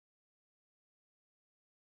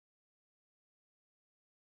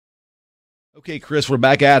Okay, Chris, we're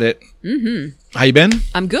back at it. How you been?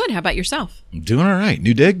 I'm good. How about yourself? I'm doing all right.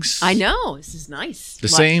 New digs? I know. This is nice.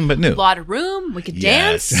 Same, but new. A lot of room. We could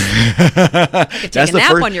dance. Yes. We could take a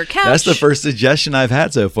nap on your couch. That's the first suggestion I've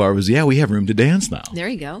had so far was, we have room to dance now. There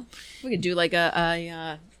you go. We could do like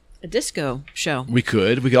a disco show. We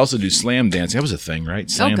could also do slam dancing. That was a thing, right?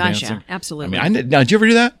 Slam dancing. Yeah. Absolutely. Now, did you ever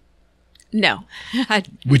do that? No.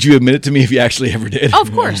 Would you admit it to me if you actually ever did? Oh,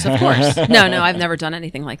 of course. No, I've never done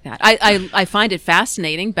anything like that. I find it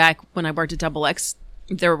fascinating. Back when I worked at Double X,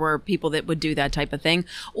 there were people that would do that type of thing.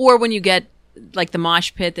 Or when you get like the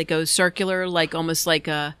mosh pit that goes circular, like almost like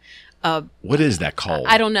a what is that called?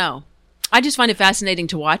 I don't know. I just find it fascinating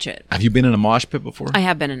to watch it. Have you been in a mosh pit before? I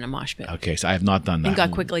have been in a mosh pit. Okay, so I have not done that.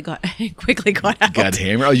 And quickly got out. Got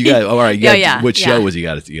hammered? Oh, you got all right. Yeah. Which show was you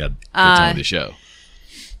got to tell me the show?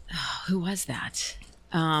 Who was that?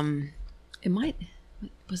 It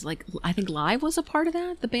was like, I think Live was a part of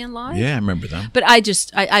that, the band Live. Yeah, I remember them. But I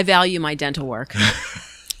value my dental work.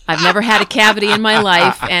 I've never had a cavity in my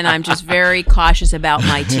life, and I'm just very cautious about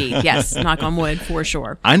my teeth. Yes, knock on wood, for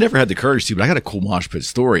sure. I never had the courage to, but I got a cool mosh pit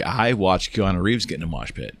story. I watched Keanu Reeves get in a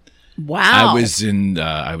mosh pit. Wow. I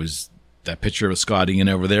was that picture of Scott Ian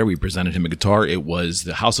over there. We presented him a guitar. It was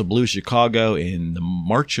the House of Blues Chicago in the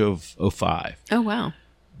March of 2005. Oh, wow.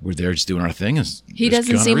 We're there just doing our thing. He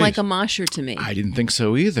doesn't seem like a mosher to me. I didn't think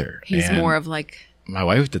so either. He's more of like... My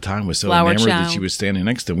wife at the time was so flower enamored child. that she was standing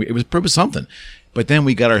next to him. It was probably something. But then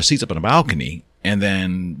we got our seats up on a balcony, and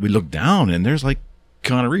then we looked down, and there's like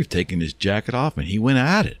Keanu Reeves taking his jacket off, and he went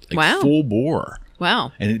at it. Like wow. Full bore.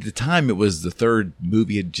 Wow. And at the time, it was the third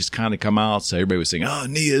movie had just kind of come out, so everybody was saying, "Oh,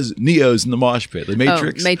 Neo's in the mosh pit." The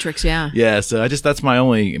Matrix. Oh, Matrix, yeah. Yeah, so that's my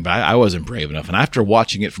only. But I wasn't brave enough, and after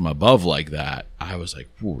watching it from above like that, I was like,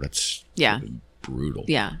 "Ooh, that's brutal."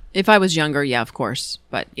 Yeah. If I was younger, yeah, of course,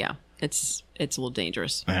 but yeah, it's a little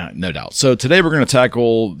dangerous. No doubt. So today we're going to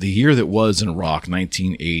tackle the year that was in rock,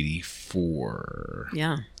 1984.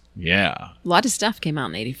 Yeah. Yeah. A lot of stuff came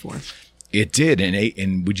out in 84. It did,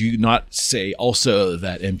 and would you not say also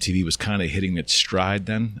that MTV was kind of hitting its stride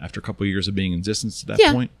then, after a couple of years of being in existence at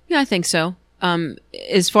that point? Yeah, I think so.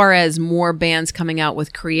 As far as more bands coming out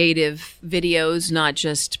with creative videos, not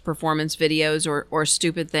just performance videos or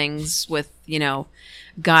stupid things with,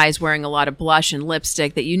 guys wearing a lot of blush and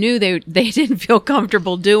lipstick that you knew they didn't feel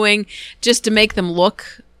comfortable doing just to make them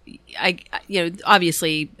look.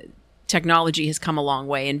 Obviously, technology has come a long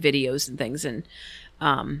way in videos and things, and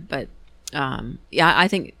I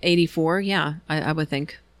think 84. Yeah, I would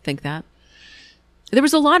think that there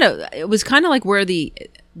was a lot of. It was kind of like where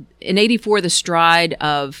in 84 the stride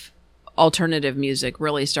of alternative music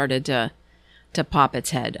really started to pop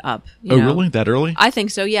its head up. Really? That early? I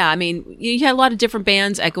think so. Yeah. I mean, you had a lot of different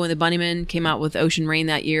bands. Echo and the Bunnymen came out with Ocean Rain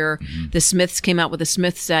that year. Mm-hmm. The Smiths came out with the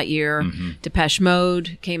Smiths that year. Mm-hmm. Depeche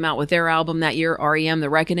Mode came out with their album that year. REM, The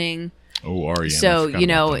Reckoning. Oh, REM. So,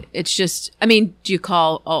 it's just, I mean, do you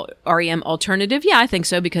call REM alternative? Yeah, I think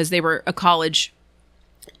so, because they were a college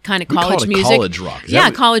music. College rock.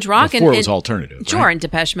 College rock. Before it was alternative. Sure. Right? And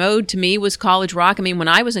Depeche Mode to me was college rock. I mean, when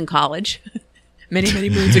I was in college, many, many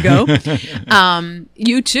moons ago,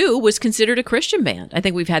 U2 was considered a Christian band. I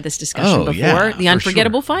think we've had this discussion before. Yeah, The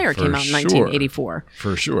Unforgettable Fire came out in 1984.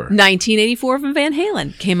 For sure. 1984 from Van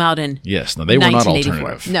Halen came out in Yes. No, they were not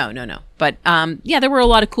alternative. No. But there were a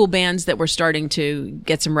lot of cool bands that were starting to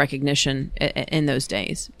get some recognition in those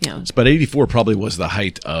days. But 84 probably was the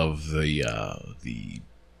height of the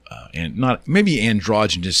and not maybe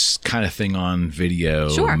androgynous kind of thing on video.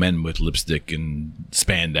 Sure. Men with lipstick and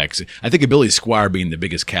spandex. I think of Billy Squier being the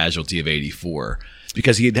biggest casualty of 84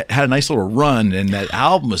 because he had a nice little run and that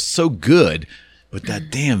album was so good. But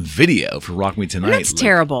that damn video for Rock Me Tonight. That's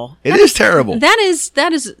terrible. It is terrible. That is But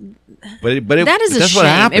that is a that's shame. What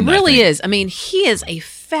happened, it really is. I mean, he is a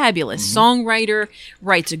fabulous songwriter,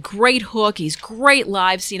 writes a great hook. He's great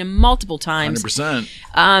live, seen him multiple times.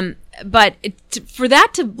 100%. But for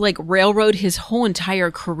that to like railroad his whole entire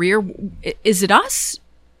career, is it us?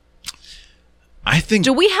 I think.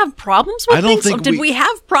 Do we have problems with I don't things? think Did we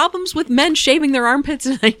have problems with men shaving their armpits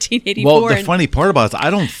in 1984? Well, the funny part about it, I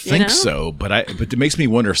don't think so, but it makes me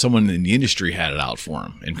wonder if someone in the industry had it out for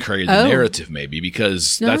him and created the narrative, maybe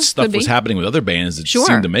because that stuff was happening with other bands that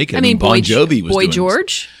seemed to make it. I mean, Bon Jovi was Boy doing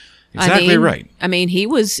George. Exactly right. I mean, he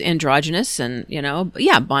was androgynous, and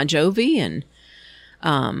Bon Jovi, and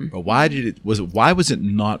but why was it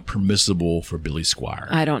not permissible for Billy Squier?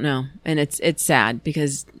 I don't know, and it's sad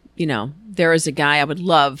because there is a guy I would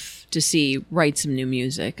love to see write some new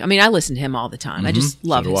music. I mean, I listen to him all the time. I just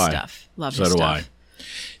love his stuff. Love his stuff.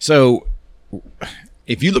 So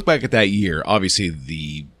If you look back at that year, obviously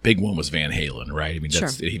the big one was Van Halen, right? I mean, Sure.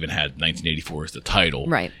 it even had 1984 as the title.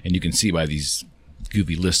 Right. And you can see by these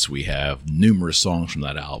goofy lists we have, numerous songs from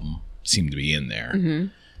that album seem to be in there. Mm-hmm.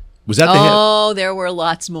 Was that the hit? Oh, there were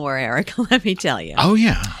lots more, Eric. Let me tell you. Oh,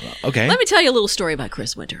 yeah. Okay. Let me tell you a little story about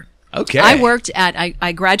Chris Winter. Okay.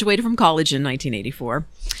 I graduated from college in 1984.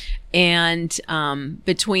 And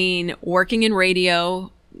between working in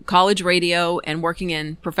radio, college radio, and working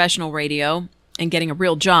in professional radio and getting a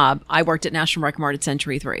real job, I worked at National Record Mart at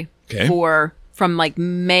Century 3 Okay. from like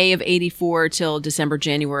May of 84 till December,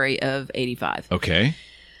 January of 85. Okay.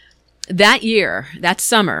 That year, that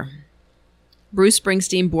summer, Bruce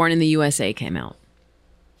Springsteen, Born in the USA came out.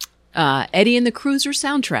 Eddie and the Cruiser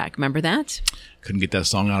soundtrack. Remember that? Couldn't get that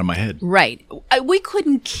song out of my head. Right. We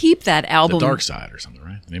couldn't keep that The album. Dark Side or something,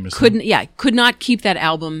 right? The name of the song? Could not keep that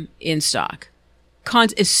album in stock.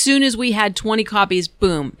 As soon as we had 20 copies,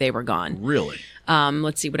 boom, they were gone. Really?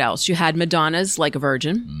 Let's see what else. You had Madonna's Like a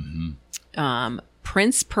Virgin.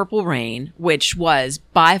 Prince Purple Rain, which was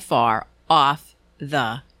by far off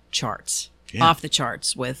the charts. Yeah. Off the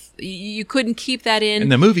charts with, you couldn't keep that in.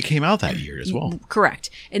 And the movie came out that year as well. Correct.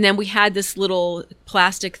 And then we had this little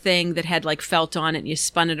plastic thing that had like felt on it, and you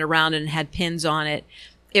spun it around and it had pins on it.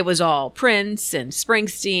 It was all Prince and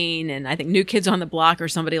Springsteen and I think New Kids on the Block or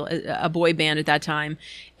somebody, a boy band at that time.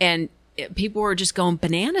 And people were just going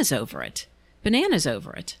bananas over it. Bananas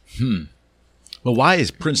over it. Well, why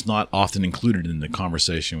is Prince not often included in the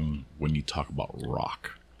conversation when you talk about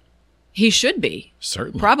rock? He should be.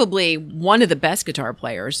 Certainly. Probably one of the best guitar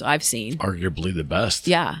players I've seen. Arguably the best.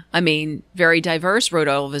 Yeah. I mean, very diverse, wrote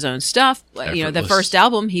all of his own stuff. You know, the Effortless. first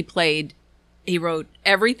album he wrote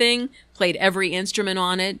everything, played every instrument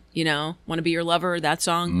on it, you know, Want to Be Your Lover, that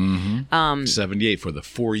song. 78 for the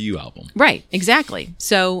For You album. Right, exactly.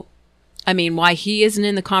 So, I mean, why he isn't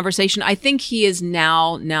in the conversation, I think he is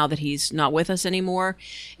now that he's not with us anymore,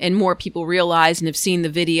 and more people realize and have seen the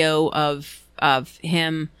video of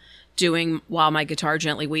him doing While My Guitar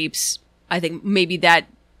Gently Weeps. I think maybe that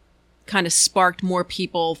kind of sparked more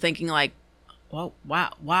people thinking like, well,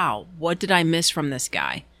 wow, what did I miss from this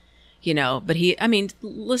guy? You know, but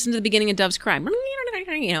listen to the beginning of Dove's Cry.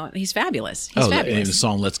 You know, he's fabulous. He's And fabulous. the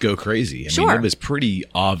song Let's Go Crazy. I Sure. mean, it was pretty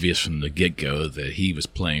obvious from the get-go that he was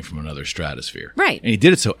playing from another stratosphere. Right. And he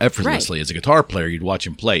did it so effortlessly. As a guitar player, you'd watch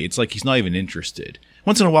him play. It's like he's not even interested.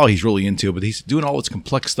 Once in a while, he's really into it, but he's doing all this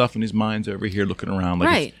complex stuff in his mind over here, looking around. Like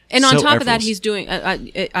Right. it's And on so top of that, effortless. he's doing,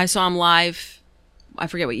 I saw him live, I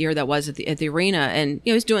forget what year that was at the arena, and,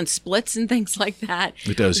 you know, he's doing splits and things like that.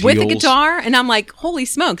 With those With the heels. guitar, and I'm like, holy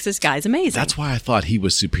smokes, this guy's amazing. That's why I thought he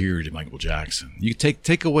was superior to Michael Jackson. You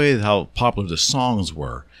take away how popular the songs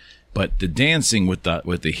were, but the dancing with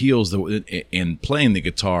the heels and playing the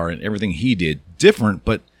guitar and everything he did, different,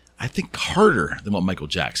 but I think harder than what Michael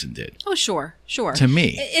Jackson did. Oh, sure. To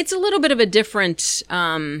me. It's a little bit of a different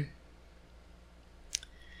kind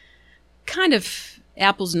of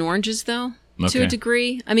apples and oranges, though, to Okay. a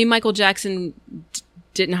degree. I mean, Michael Jackson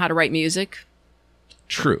didn't know how to write music.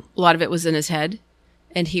 True. A lot of it was in his head,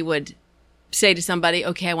 and he would say to somebody,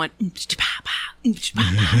 "Okay, I want," and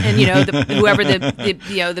you know, whoever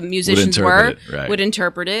the musicians were interpret it, right. would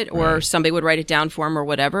interpret it, or Right. somebody would write it down for him, or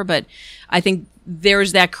whatever. But I think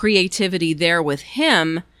there's that creativity there with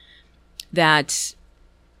him that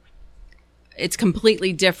it's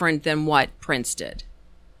completely different than what Prince did.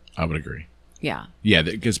 I would agree. Yeah. Yeah,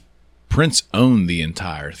 because Prince owned the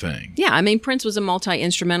entire thing. Yeah, I mean, Prince was a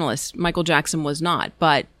multi-instrumentalist. Michael Jackson was not.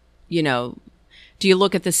 But, you know, do you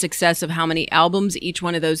look at the success of how many albums each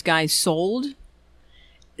one of those guys sold?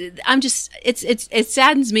 It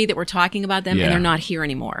saddens me that we're talking about them Yeah. and they're not here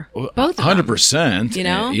anymore. Both of them. 100%. You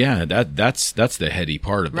know? Yeah, that's the heady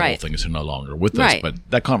part of the whole Right. thing is they're no longer with us. Right. But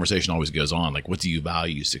that conversation always goes on. Like, what do you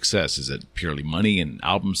value success? Is it purely money and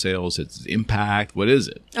album sales? It's impact? What is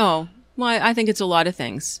it? Oh, well, I think it's a lot of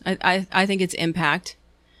things. I think it's impact.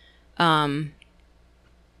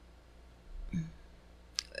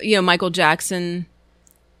 You know, Michael Jackson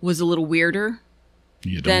was a little weirder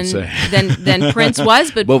You don't say. than Prince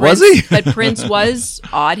was, but What Prince, was he? but Prince was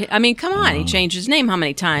odd. I mean, come on, he changed his name how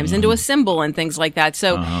many times into a symbol and things like that.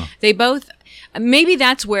 So they both, maybe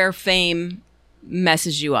that's where fame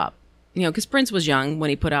messes you up. You know, because Prince was young when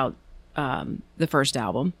he put out the first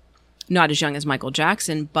album, not as young as Michael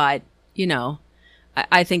Jackson, but you know,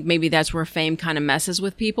 I think maybe that's where fame kind of messes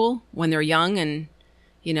with people when they're young, and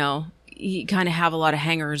you know, you kind of have a lot of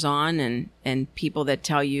hangers on and people that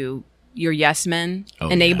tell you you're yes men,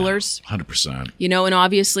 enablers. 100%. You know, and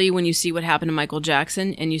obviously when you see what happened to Michael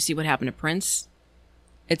Jackson and you see what happened to Prince,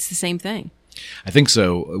 it's the same thing. I think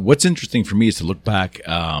so. What's interesting for me is to look back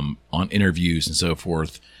on interviews and so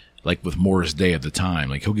forth, like with Morris Day at the time.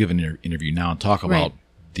 Like he'll give an interview now and talk about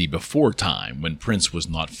the before time when Prince was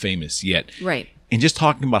not famous yet. Right. And just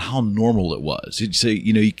talking about how normal it was. You'd say,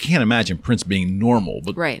 you can't imagine Prince being normal,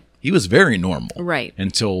 but he was very normal. Right.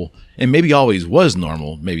 Until, and maybe always was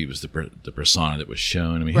normal. Maybe it was the persona that was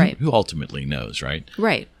shown. I mean, who ultimately knows, right?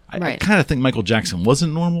 Right. I kind of think Michael Jackson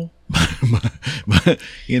wasn't normal, but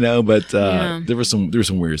there was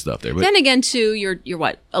some weird stuff there. But then again, too, you're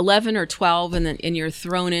what, 11 or 12, and you're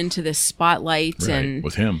thrown into this spotlight, and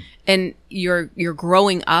with him, and you're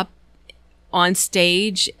growing up on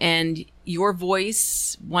stage, and your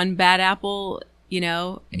voice, one bad apple.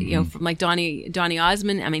 From like Donny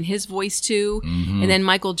Osmond. I mean, his voice too, and then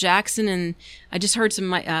Michael Jackson. And I just heard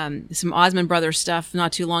some Osmond Brothers stuff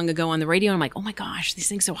not too long ago on the radio. And I'm like, oh my gosh, these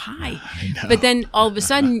things so high. But then all of a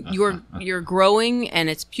sudden, you're growing, and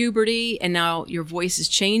it's puberty, and now your voice is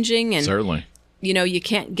changing, and certainly. You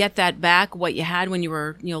can't get that back, what you had when you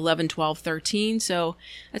were, 11, 12, 13. So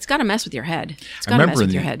it's got to mess with your head. It's got to mess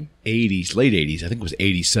with your head. In the 80s, late 80s, I think it was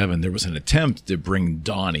 87, there was an attempt to bring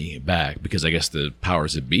Donnie back because I guess the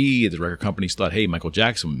powers that be, the record companies thought, hey, Michael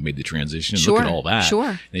Jackson made the transition. Look at all that. Sure.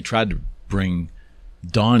 And they tried to bring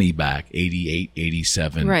Donnie back, 88,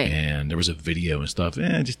 87. Right. And there was a video and stuff.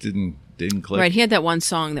 It just didn't click. Right. He had that one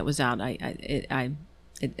song that was out. The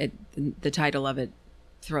title of it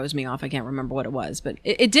throws me off. I can't remember what it was, but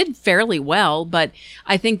it did fairly well. But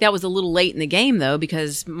I think that was a little late in the game, though,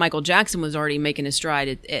 because Michael Jackson was already making his stride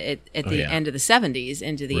at the end of the 70s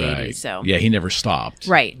into the 80s. So yeah, he never stopped.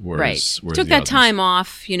 Right, whereas Took that time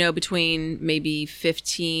off, between maybe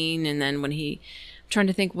 15 and then when I'm trying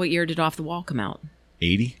to think, what year did Off the Wall come out?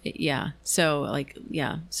 80? Yeah. So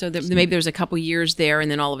maybe there's a couple years there,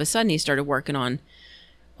 and then all of a sudden he started working on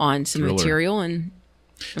some Thriller. Material, and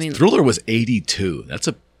I mean, Thriller was 82. That's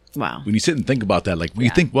a wow. When you sit and think about that, like when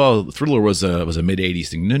you think, well, Thriller was a mid 80s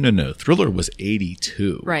thing. No. Thriller was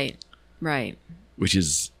 82. Right. Which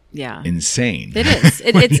is Yeah. insane. It is.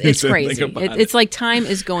 It's crazy. It's like time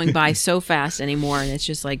is going by so fast anymore, and it's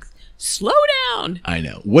just like, slow down. I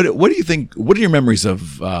know. What do you think? What are your memories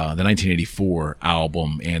of the 1984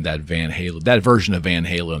 album and that Van Halen, that version of Van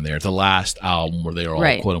Halen there, the last album where they were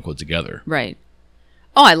all quote unquote together? Right.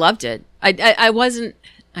 Oh, I loved it. I wasn't.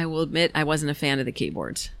 I will admit, I wasn't a fan of the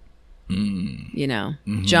keyboards. You know,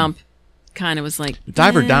 Jump kind of was like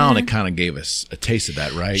Diver Down. It kind of gave us a taste of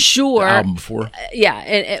that, right? Sure. The album before.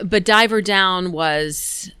 Yeah, but Diver Down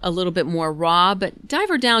was a little bit more raw. But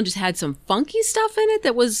Diver Down just had some funky stuff in it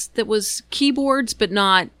that was keyboards, but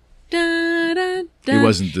not. Da, da, da. It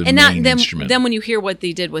wasn't the main instrument. Then when you hear what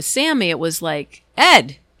they did with Sammy, it was like,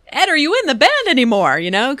 Ed, are you in the band anymore?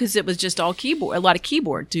 You know, because it was just all keyboard, a lot of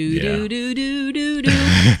keyboard. Do do do do do do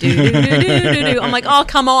do do do do. I'm like, oh,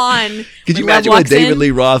 come on. Could you imagine what David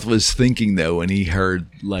Lee Roth was thinking though when he heard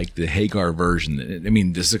like the Hagar version? I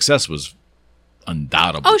mean, the success was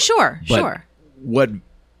undoubtable. Oh, sure. What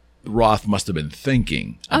Roth must have been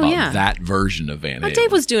thinking about that version of Van Halen. Well,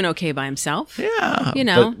 Dave was doing okay by himself. Yeah, you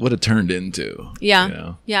know, but what it turned into. Yeah, you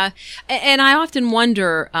know? Yeah. And I often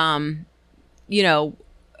wonder, you know,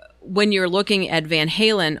 when you're looking at Van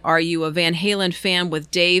Halen, are you a Van Halen fan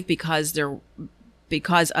with Dave because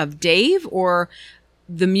of Dave, or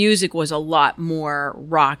the music was a lot more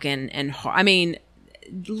rockin' and hard? I mean,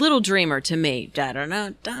 Little Dreamer to me, da da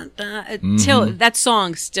da da da. Till that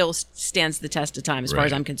song still stands the test of time as far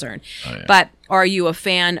as I'm concerned. Oh, yeah. But are you a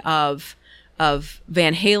fan of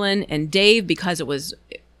Van Halen and Dave because it was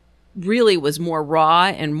more raw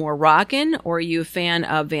and more rockin', or are you a fan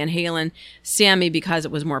of Van Halen, Sammy because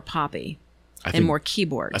it was more poppy and more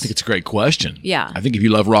keyboards? I think it's a great question. Yeah. I think if you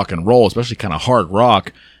love rock and roll, especially kind of hard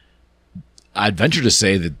rock, I'd venture to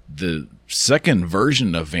say that the second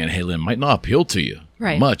version of Van Halen might not appeal to you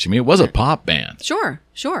much. I mean, it was a pop band. Sure.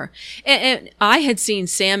 And I had seen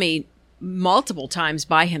Sammy multiple times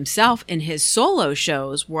by himself, and his solo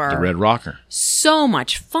shows were the Red Rocker. So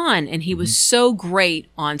much fun, and he was so great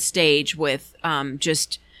on stage with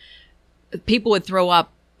just people would throw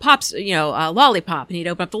up pops, you know, lollipop, and he'd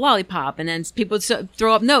open up the lollipop, and then people would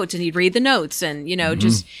throw up notes, and he'd read the notes, and you know,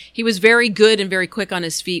 just he was very good and very quick on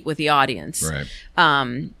his feet with the audience. Right.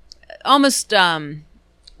 Almost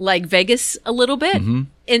like Vegas a little bit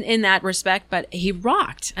in that respect, but he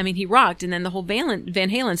rocked. I mean, he rocked, and then the whole Van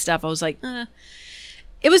Halen stuff, I was like,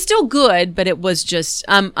 it was still good, but it was just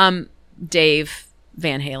Dave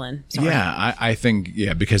Van Halen. Sorry. Yeah, I think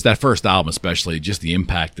because that first album, especially, just the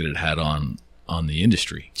impact that it had on the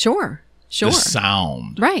industry. Sure. The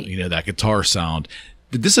sound, right? You know, that guitar sound.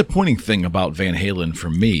 The disappointing thing about Van Halen for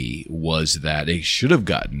me was that they should have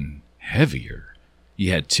gotten heavier.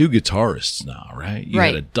 You had two guitarists now, right? You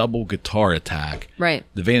had a double guitar attack. Right.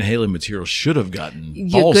 The Van Halen material should have gotten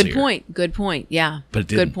ballsier. Good point. Yeah. But it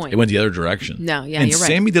didn't. Good point. It went the other direction. No, yeah, and you're right.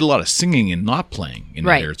 Sammy did a lot of singing and not playing in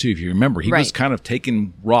that era, too. If you remember, he was kind of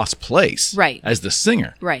taking Ross' place as the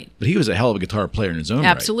singer. Right. But he was a hell of a guitar player in his own right.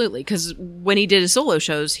 Absolutely. Because when he did his solo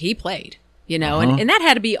shows, he played, and that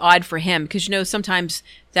had to be odd for him because, sometimes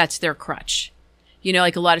that's their crutch.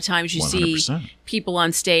 Like a lot of times you 100%. see people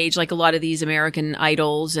on stage, like a lot of these American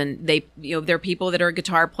idols, and they, they're people that are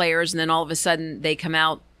guitar players, and then all of a sudden they come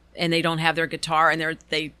out and they don't have their guitar, and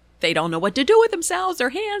they don't know what to do with themselves,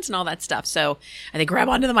 their hands, and all that stuff. So, and they grab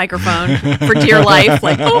onto the microphone for dear life,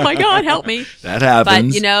 like, oh my God, help me. That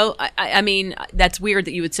happens. But I mean, that's weird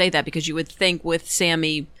that you would say that because you would think with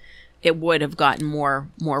Sammy, it would have gotten more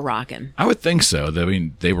rockin'. I would think so. I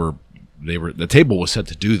mean, they were the table was set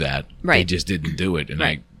to do that. Right. They just didn't do it.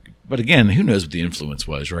 And but again, who knows what the influence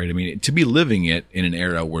was, right? I mean, to be living it in an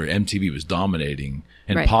era where MTV was dominating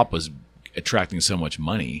and pop was attracting so much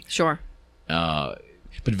money. Sure. But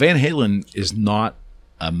Van Halen is not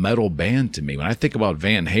a metal band to me. When I think about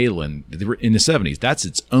Van Halen, they were in the 70s, that's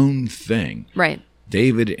its own thing. Right.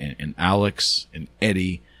 David and Alex and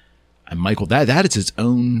Eddie and Michael, that is its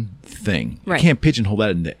own thing. Right. You can't pigeonhole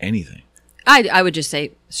that into anything. I would just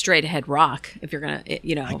say straight ahead rock if you're gonna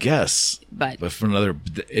I guess, but for another,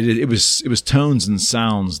 it was tones and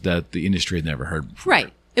sounds that the industry had never heard before.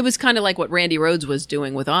 Right. It was kind of like what Randy Rhoads was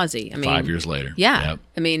doing with Ozzy. I mean, 5 years later. Yeah. Yep.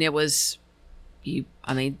 I mean, it was. The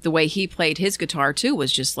way he played his guitar too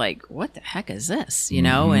was just like, what the heck is this?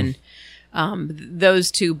 And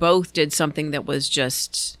those two both did something that was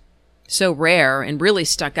just so rare and really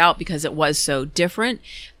stuck out because it was so different.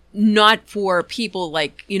 Not for people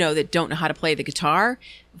like, that don't know how to play the guitar,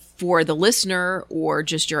 for the listener or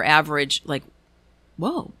just your average, like,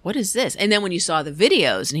 whoa, what is this? And then when you saw the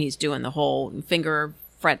videos and he's doing the whole finger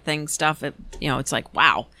fret thing stuff, it's like,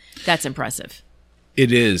 wow, that's impressive.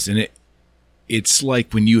 It is. And it's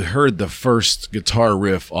like when you heard the first guitar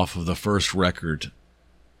riff off of the first record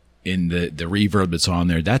in the reverb that's on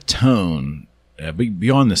there, that tone,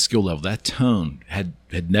 beyond the skill level, that tone had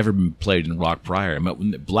never been played in rock prior. I mean,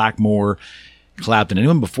 when Blackmore, Clapton,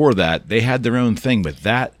 anyone before that, they had their own thing, but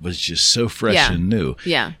that was just so fresh and new.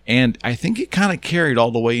 Yeah. And I think it kind of carried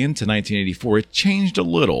all the way into 1984. It changed a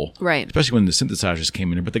little. Right. Especially when the synthesizers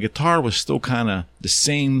came in there, but the guitar was still kind of the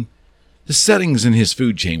same. The settings in his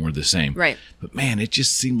food chain were the same. Right. But man, it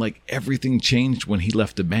just seemed like everything changed when he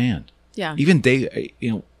left the band. Yeah. Even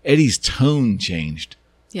Eddie's tone changed.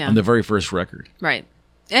 Yeah. On the very first record. Right.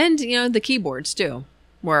 And, the keyboards, too,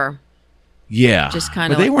 were just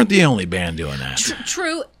kind of. But they weren't the only band doing that.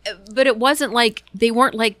 True, but it wasn't like, they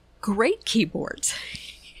weren't like great keyboards.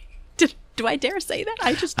 Do I dare say that?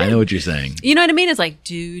 I just did. I know what you're saying. You know what I mean? It's like,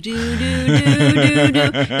 do, do, do, do, do,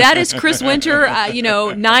 do. That is Chris Winter,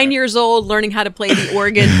 9 years old, learning how to play the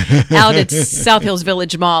organ out at South Hills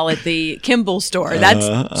Village Mall at the Kimball store.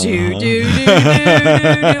 That's do, do, do, do,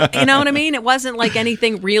 do. You know what I mean? It wasn't like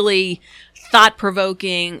anything really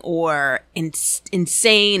thought-provoking or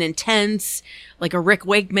insane, intense, like a Rick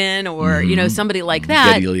Wakeman or, somebody like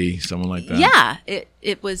that. Geddy Lee, someone like that. Yeah,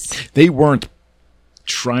 it was. They weren't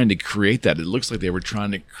trying to create that. It looks like they were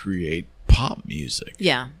trying to create pop music.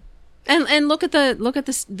 Yeah. And look at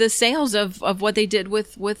the sales of what they did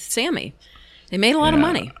with Sammy. They made a lot of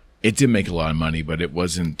money. It did make a lot of money, but it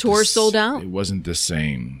wasn't tours sold out. It wasn't the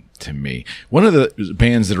same to me. One of the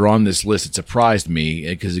bands that are on this list, it surprised me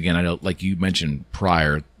because again, I know, like you mentioned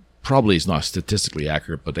prior, probably is not statistically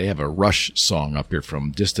accurate, but they have a Rush song up here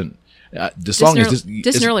from Distant. The song is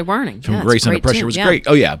Distant Early Warning from Grace Under Pressure. It was great.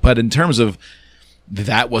 Oh yeah, but in terms of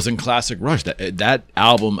that wasn't classic Rush. That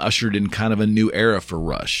album ushered in kind of a new era for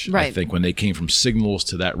Rush. Right. I think when they came from Signals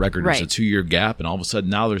to that record, there's a 2-year gap, and all of a sudden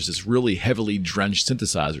now there's this really heavily drenched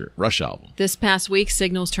synthesizer Rush album. This past week,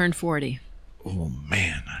 Signals turned 40. Oh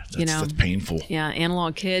man, that's painful. Yeah,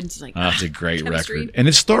 Analog Kids. Like, that's a great Chemistry. record, and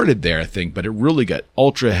it started there, I think, but it really got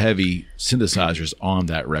ultra heavy synthesizers on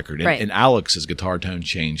that record, and Alex's guitar tone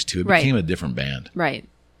changed too. It became a different band. Right.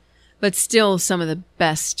 But still, some of the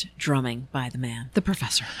best drumming by the man, the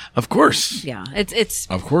Professor. Of course. Yeah, it's.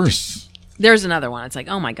 Of course. There's another one. It's like,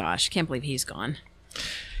 oh my gosh, can't believe he's gone.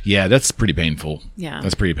 Yeah, that's pretty painful. Yeah,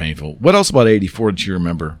 that's pretty painful. What else about '84 did you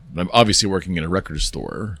remember? I'm obviously working in a record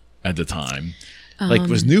store at the time. Like,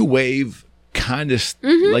 was New Wave kind of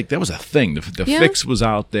like that was a thing? The Fix was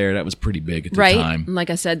out there. That was pretty big at the time. Like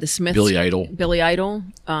I said, the Smiths, Billy Idol.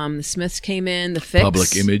 The Smiths came in. The Fix,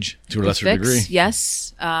 Public Image to a lesser degree.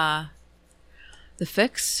 Yes. The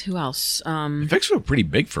Fix. Who else? Fix were pretty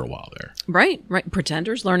big for a while there. Right.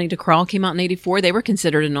 Pretenders, Learning to Crawl came out in 84. They were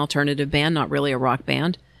considered an alternative band, not really a rock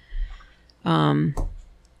band.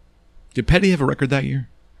 Did Petty have a record that year?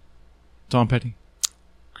 Tom Petty?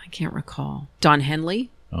 I can't recall. Don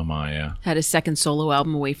Henley Oh my, yeah. had his second solo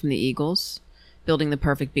album away from the Eagles, Building the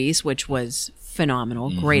Perfect Beast, which was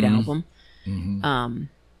phenomenal. Great album.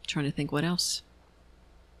 Trying to think what else.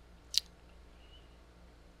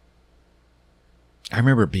 I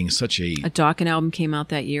remember it being such A Dawkins album came out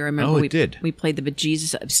that year. I remember it did. we played the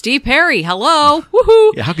bejesus of Steve Perry. Hello.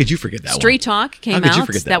 Woohoo. Yeah, how could you forget that Street Talk came How could you out.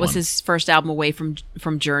 forget that was one? his first album away from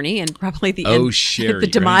Journey, and probably the Oh, end, Sherry, the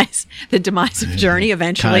demise of Journey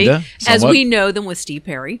eventually, Kinda, as somewhat. we know them with Steve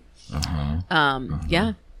Perry.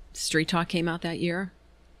 Yeah, Street Talk came out that year.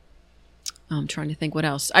 I'm trying to think what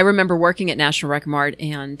else. I remember working at National Record Mart,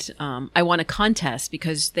 and I won a contest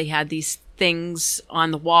because they had these things on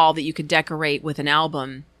the wall that you could decorate with an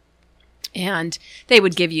album. And they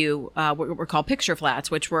would give you what were called picture flats,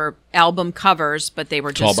 which were album covers, but they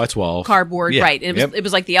were just 12 by 12. cardboard, Yeah. right? It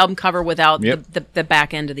was like the album cover without Yep. the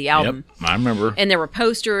back end of the album. Yep, I remember. And there were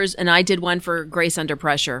posters, and I did one for Grace Under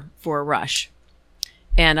Pressure for Rush,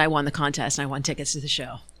 and I won the contest, and I won tickets to the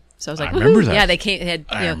show. So I was like, I remember "Woohoo." that. Yeah, they came. They had,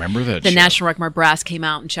 I remember that The show. National Record Mart Brass came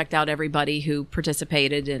out and checked out everybody who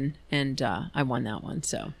participated, and I won that one.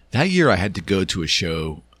 So That year I had to go to a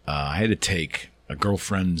show. I had to take a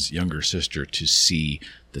girlfriend's younger sister to see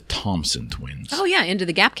the Thompson Twins. oh yeah, Into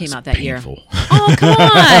the Gap came out that year. Painful. Oh come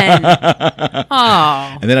on!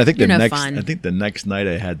 Oh, And then I think You're no the fun. next night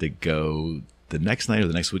I had to go. The next night or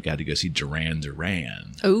the next week I had to go see Duran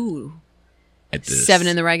Duran Ooh, at the 7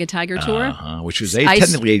 in the Ragged Tiger tour. which was Ice-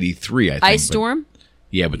 technically 83. I think. Ice but- Storm.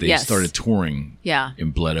 Yeah, but they Yes. started touring. Yeah.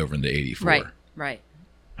 And bled over into 84. Right.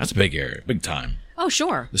 That's a big area, big time. Oh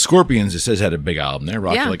sure. The Scorpions, it says, had a big album there.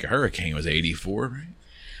 Rock Yeah. Like a Hurricane was 84, right?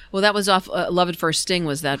 Well, that was off Love at First Sting.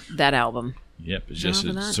 Was that album? Yep, it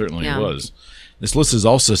Remember that? certainly Yeah. was. This list is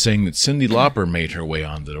also saying that Cyndi Lauper made her way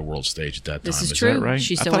onto the world stage at that time. This is Is true. that right?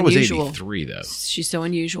 She's I so thought unusual. it was 83, though. She's so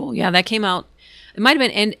unusual. Yeah, that came out. It might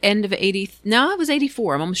have been end of 80. No, it was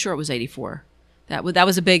 84. I'm almost sure it was 84. That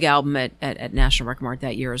was a big album at National Record Mart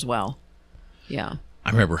that year as well. Yeah. I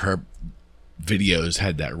remember her videos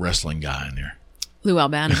had that wrestling guy in there. Lou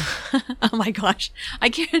Albano. Oh my gosh. I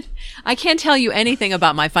can't tell you anything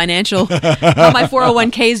about my financial how my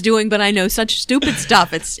 401k is doing, but I know such stupid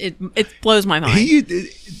stuff. It blows my mind.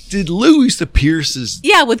 Did Lou used to pierce his...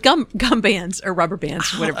 Yeah, with gum bands or rubber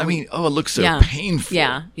bands, whatever. I mean, it looks so Yeah. painful.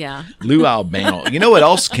 Yeah. Lou Albano. You know what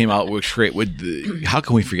else came out with great? How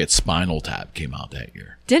can we forget Spinal Tap came out that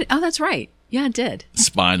year? That's right. Yeah, it did.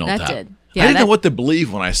 Spinal That Tap. did. I Yeah, didn't know that- what to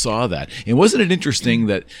believe when I saw that. And wasn't it interesting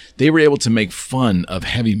that they were able to make fun of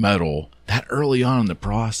heavy metal that early on in the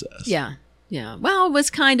process? Yeah. Well, it was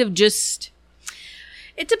kind of just.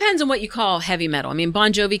 It depends on what you call heavy metal. I mean,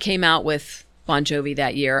 Bon Jovi came out with Bon Jovi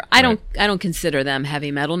that year. I don't consider them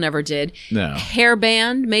heavy metal. Never did. No. Hair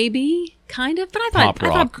band, maybe kind of, but I Pop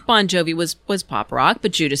rock. thought Bon Jovi was pop rock.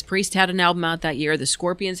 But Judas Priest had an album out that year. The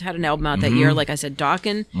Scorpions had an album out that year. Like I said,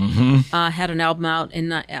 Dawkins had an album out, and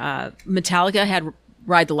Metallica had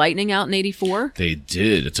Ride the Lightning out in '84. They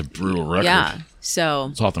did. It's a brutal record. Yeah. So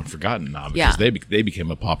It's often forgotten now because Yeah. they became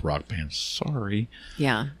a pop rock band. Sorry.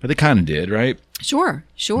 yeah, But they kind of did, right? sure.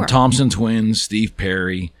 Thompson Twins, Steve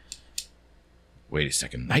Perry. Wait a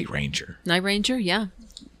second. Night Ranger. Night Ranger, yeah.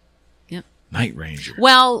 Night Ranger.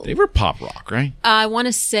 Well, They were pop rock, right? I want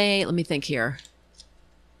to say, let me think here.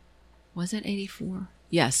 Was it 84?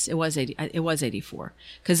 Yes, it was 80. It was 84.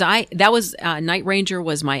 Because Night Ranger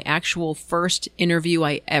was my actual first interview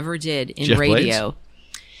I ever did in Jeff radio.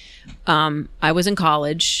 I was in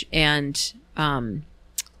college, and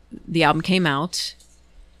the album came out,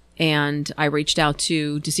 and I reached out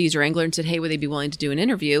to DeCesar Engler and said, "Hey, would they be willing to do an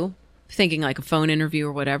interview?" Thinking like a phone interview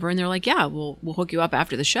or whatever, and they're like, "Yeah, we'll hook you up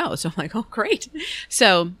after the show." So I'm like, "Oh, great!"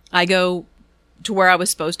 So I go to where I was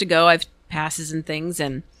supposed to go. I have passes and things,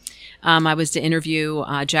 and I was to interview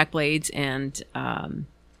Jack Blades and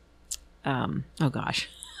oh gosh,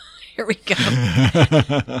 here we go.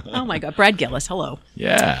 Oh my God, Brad Gillis. Hello,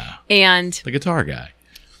 Yeah. and The guitar guy.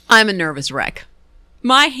 I'm a nervous wreck.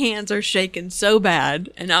 My hands are shaking so bad,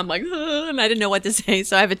 and I'm like, "Ugh," and I didn't know what to say.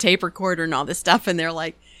 So I have a tape recorder and all this stuff, and they're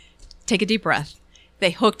like, "Take a deep breath." They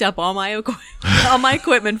hooked up all my all my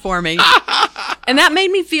equipment for me, and that made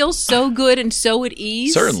me feel so good and so at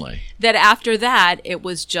ease. Certainly. That after that, it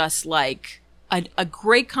was just like a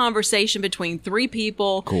great conversation between three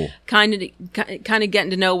people. Cool. Kind of getting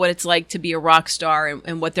to know what it's like to be a rock star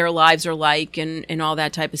and what their lives are like and all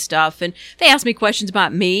that type of stuff. And they asked me questions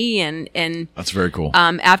about me and That's very cool.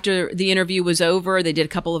 after the interview was over, they did a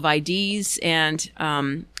couple of IDs, and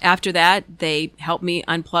after that, they helped me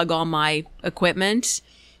unplug all my equipment.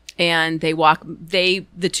 And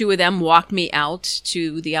the two of them walked me out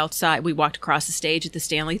to the outside. We walked across the stage at the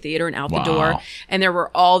Stanley Theater and out the door. And there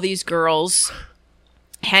were all these girls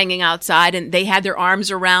hanging outside, and they had their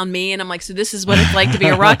arms around me. And I'm like, so this is what it's like to be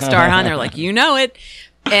a rock star, huh? And they're like, you know it.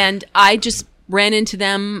 And I just ran into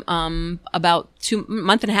them about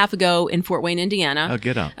month and a half ago in Fort Wayne, Indiana. Oh,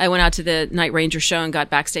 get up. I went out to the Night Ranger show and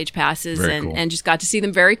got backstage passes and just got to see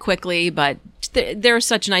them very quickly. But they're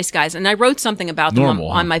such nice guys. And I wrote something about them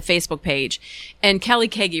on my Facebook page. And Kelly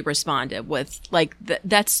Kagi responded with, like,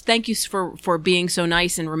 thank you for being so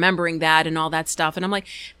nice and remembering that and all that stuff. And I'm like,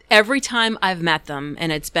 every time I've met them,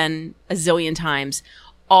 and it's been a zillion times,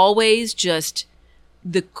 always just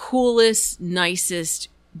the coolest, nicest,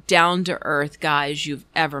 down-to-earth guys you've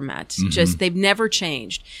ever met. Mm-hmm. Just, they've never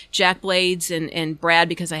changed. Jack Blades and Brad,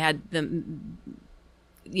 because I had them,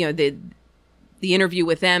 the interview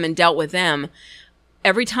with them and dealt with them,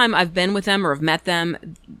 every time I've been with them or have met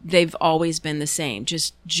them, they've always been the same.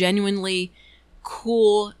 Just genuinely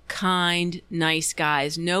cool, kind, nice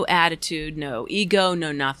guys. No attitude, no ego,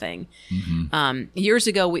 no nothing. Mm-hmm. Years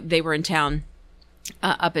ago, they were in town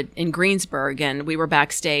in Greensburg, and we were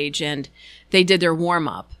backstage, and they did their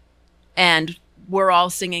warm-up. And we're all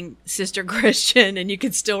singing Sister Christian and You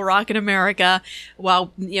Could Still Rock in America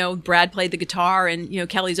while, Brad played the guitar and,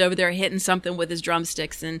 Kelly's over there hitting something with his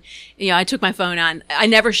drumsticks. And, I took my phone on. I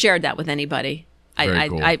never shared that with anybody.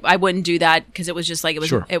 I wouldn't do that because it was just like,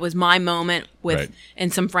 it was my moment with,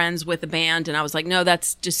 and some friends with the band. And I was like, no,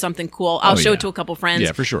 that's just something cool. I'll show it to a couple friends.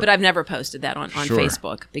 Yeah, for sure. But I've never posted that on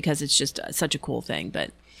Facebook because it's just such a cool thing.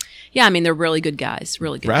 But yeah, I mean, they're really good guys,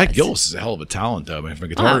 really good Brad guys. Gillis is a hell of a talent, though. I mean, from a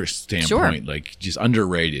guitar standpoint, like, just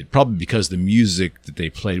underrated. Probably because the music that they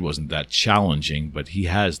played wasn't that challenging, but he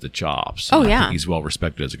has the chops. Oh, I yeah. think he's well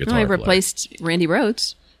respected as a guitar I player. replaced Randy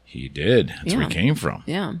Rhoads. He did. That's where he came from.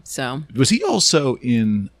 Yeah, so. Was he also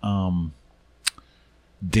in Damn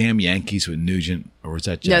Yankees with Nugent, or was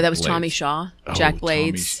that Jack No, that was Blades? Tommy Shaw, Jack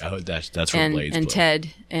Blades. That's where Blades and played.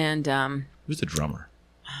 Ted, and Who's the drummer?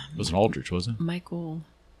 It wasn't Aldrich, was it? Michael.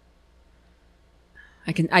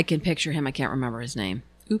 I can picture him. I can't remember his name.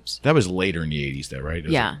 Oops. That was later in the 80s, though, right? It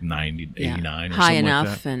was Yeah. like 89 or High something enough,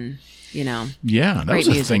 like that. and Yeah, that great was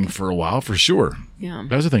a music. thing for a while, for sure. Yeah.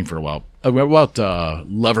 That was a thing for a while. What about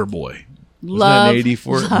Loverboy? Wasn't Love that in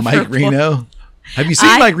 84? Loverboy. Mike Reno? Have you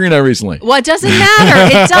seen Mike Reno recently? Well, it doesn't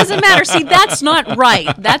matter. It doesn't matter. See, that's not right.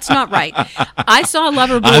 That's not right. I saw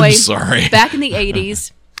Loverboy I'm sorry. back in the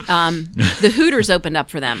 80s. The Hooters opened up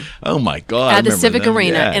for them Oh, my God. I at the remember Civic them.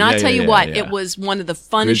 Arena. Yeah, And I'll yeah, tell you yeah, what, yeah. it was one of the Good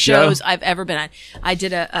funnest show. shows I've ever been at. I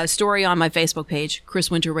did a story on my Facebook page, Chris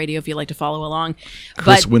Winter Radio, if you'd like to follow along.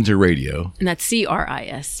 Chris Winter Radio. And that's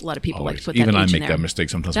CRIS. A lot of people like to put Even that I H in make there. that mistake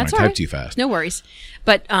sometimes That's when I all type right. too fast. No worries.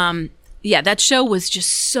 But yeah, that show was just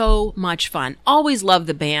so much fun. Always loved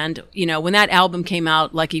the band. When that album came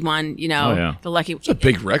out, Lucky One, yeah. the Lucky. It's a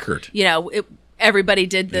big record. Everybody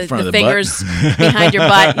did the front of the fingers behind your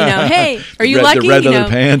butt. Hey, are you The lucky? red leather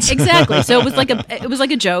pants. Exactly. So it was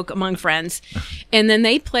like a joke among friends. And then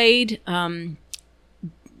they played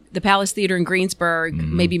the Palace Theater in Greensburg,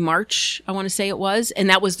 maybe March, I want to say it was, and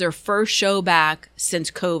that was their first show back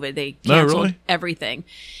since COVID. They canceled really? everything,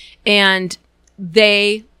 and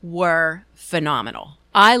they were phenomenal.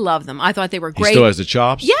 I love them. I thought they were He great. still has the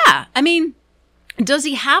chops? Yeah, I mean. Does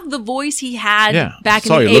he have the voice he had back in That's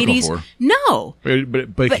all the you're looking 80s? for. No.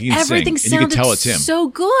 But he can everything sing, and you sounded can tell it's him. so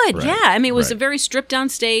good. Right, Yeah. I mean, it was right. a very stripped down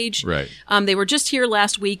stage. Right. They were just here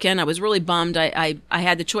last weekend. I was really bummed. I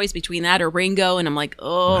had the choice between that or Ringo, and I'm like,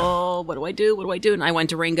 oh, what do I do? What do I do? And I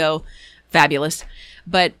went to Ringo. Fabulous.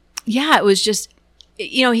 But yeah, it was just,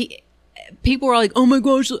 people were like, oh my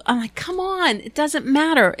gosh. I'm like, come on. It doesn't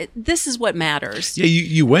matter. This is what matters. Yeah,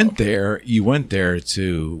 you went there. You went there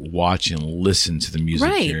to watch and listen to the music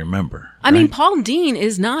Right. you remember. I mean, right? Paul Dean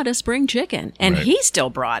is not a spring chicken, and Right. he still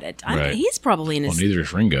brought it. I mean, Right. he's probably in his Well, neither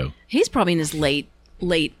is Ringo. He's probably in his late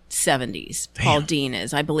 70s. Paul Dean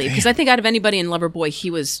is, I believe, because I think out of anybody in Loverboy, he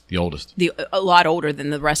was The oldest. a lot older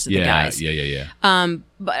than the rest of the guys. Yeah.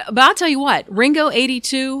 But I'll tell you what, Ringo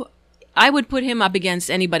 82, I would put him up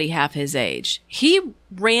against anybody half his age. He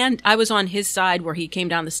ran. I was on his side where he came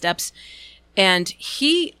down the steps, and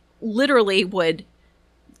he literally would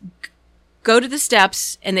go to the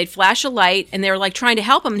steps, and they'd flash a light, and they were like trying to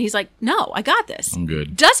help him, and he's like, "No, I got this." I'm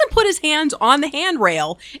good. Doesn't put his hands on the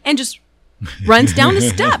handrail and just runs down the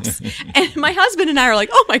steps. And my husband and I are like,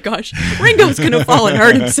 oh my gosh, Ringo's going to fall and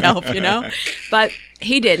hurt himself, But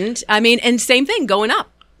he didn't. I mean, and same thing going up.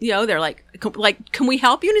 They're like, can we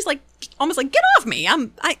help you? And he's like, almost like, get off me.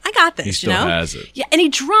 I got this, He still has it. Yeah, and he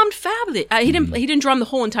drummed fabulous. He didn't drum the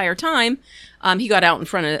whole entire time. He got out in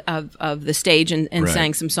front of the stage and Right.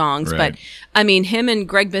 sang some songs. Right. But I mean, him and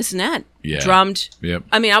Greg Bissonette drummed. Yep.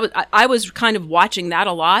 I mean, I was kind of watching that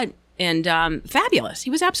a lot, and fabulous. He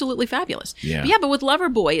was absolutely fabulous. Yeah. But with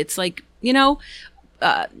Loverboy, it's like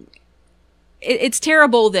it's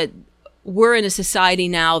terrible that we're in a society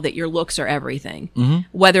now that your looks are everything.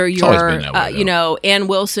 Whether always you're, been that way, Ann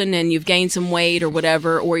Wilson and you've gained some weight or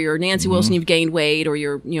whatever, or you're Nancy Wilson, you've gained weight, or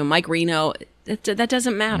you're, Mike Reno. That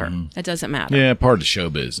doesn't matter. That doesn't matter. Yeah, part of the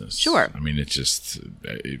show business. Sure. I mean, it's just,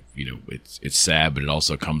 it's sad, but it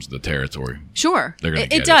also comes with the territory. Sure. They're gonna It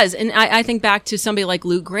get does. And I think back to somebody like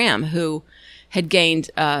Lou Graham, who had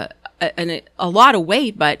gained a lot of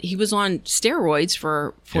weight, but he was on steroids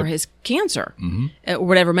for his cancer, or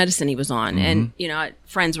whatever medicine he was on. And,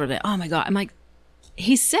 friends were like, oh my God. I'm like,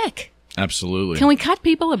 he's sick. Absolutely. Can we cut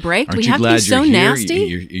people a break? Aren't Do we you have to be glad so you're here? nasty?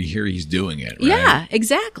 You hear he's doing it, right? Yeah,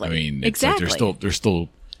 exactly. I mean, it's like exactly. they're still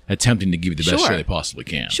attempting to give you the best Sure. show they possibly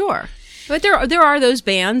can. Sure. But there are those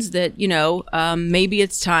bands that, maybe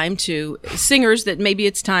it's time to, singers that maybe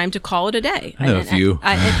it's time to call it a day. I know a few.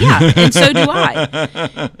 Yeah, and so do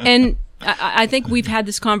I. And I think we've had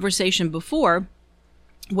this conversation before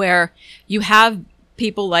where you have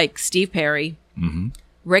people like Steve Perry,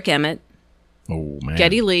 Rick Emmett, Oh, man.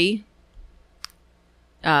 Geddy Lee,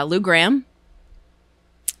 Lou Graham.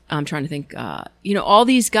 I'm trying to think, all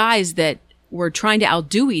these guys that were trying to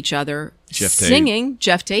outdo each other Jeff Tate. singing.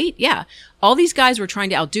 Jeff Tate, yeah. All these guys were trying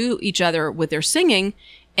to outdo each other with their singing,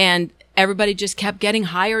 and everybody just kept getting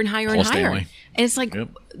higher and higher Paul and higher. Stanley. And it's like, Yep.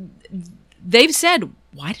 they've said,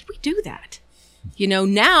 why did we do that?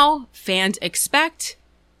 Now fans expect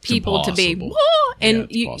people to be, impossible. whoa, and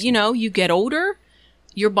Yeah, it's possible. you get older,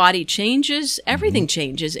 your body changes, everything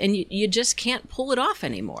changes, and you just can't pull it off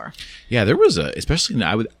anymore. Yeah, there was especially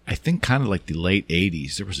I think kind of like the late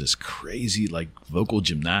 '80s. There was this crazy like vocal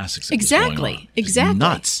gymnastics. That was going on. Just Exactly.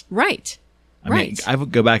 nuts. Right. I mean, I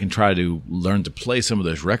would go back and try to learn to play some of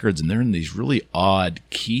those records, and they're in these really odd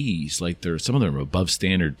keys. Like some of them are above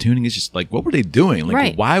standard tuning. It's just like, what were they doing? Like,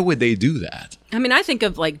 Right. why would they do that? I mean, I think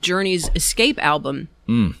of like Journey's Escape album.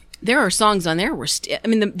 There are songs on there where,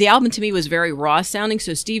 the album to me was very raw sounding.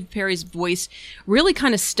 So Steve Perry's voice really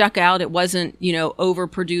kind of stuck out. It wasn't,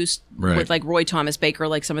 overproduced Right. with like Roy Thomas Baker,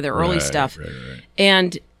 like some of their early Right, stuff. right.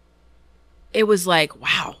 And it was like,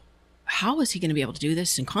 wow, how is he going to be able to do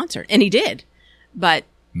this in concert? And he did. But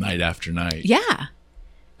Night after night. yeah.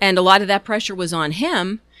 And a lot of that pressure was on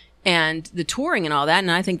him and the touring and all that.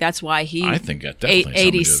 And I think that's why he I think that definitely something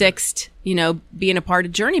to do with it. 86th, being a part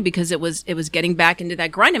of Journey, because it was getting back into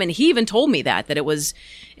that grind. I mean, he even told me that it was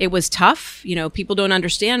tough. People don't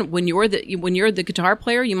understand when you're the guitar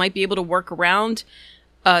player, you might be able to work around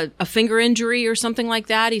a finger injury or something like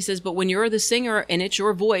that. He says, but when you're the singer and it's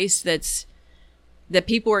your voice that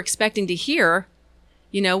people are expecting to hear,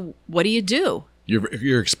 what do you do?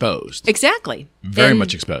 You're exposed. Exactly. Very And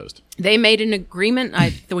much exposed. they made an agreement. I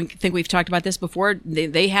think we've talked about this before.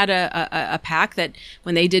 They had a pact that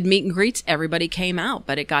when they did meet and greets, everybody came out.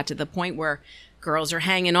 But it got to the point where girls are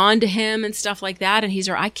hanging on to him and stuff like that. And he's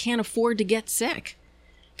like, I can't afford to get sick.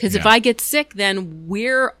 Because if Yeah. I get sick, then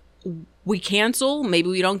we cancel. Maybe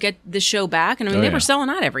we don't get the show back. And I mean, Oh, they yeah. were selling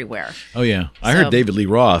out everywhere. Oh yeah, I So- heard David Lee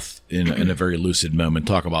Roth in a very lucid moment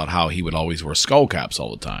talk about how he would always wear skull caps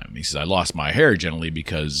all the time. He says, "I lost my hair generally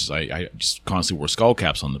because I just constantly wore skull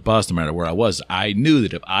caps on the bus, no matter where I was. I knew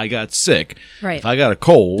that if I got sick, Right. if I got a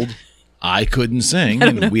cold, I couldn't sing,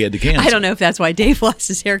 and we had to cancel." I don't know if that's why Dave lost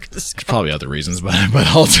his hair. Probably other reasons, but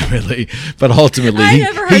ultimately, I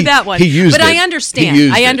never heard that one. He used but it. I understand. He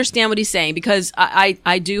used I it. understand what he's saying, because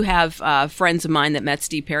I do have friends of mine that met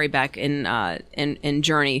Steve Perry back in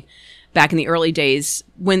Journey back in the early days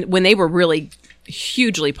when they were really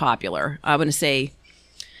hugely popular. I want to say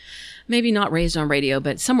maybe not Raised on Radio,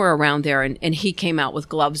 but somewhere around there. And he came out with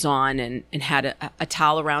gloves on and had a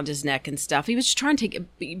towel around his neck and stuff. He was just trying to take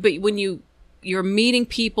it. But when you're meeting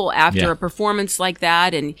people after Yeah. a performance like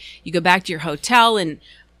that, and you go back to your hotel, and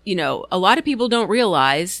a lot of people don't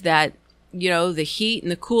realize that the heat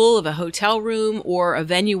and the cool of a hotel room or a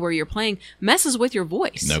venue where you're playing messes with your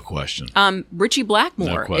voice. No question. Richie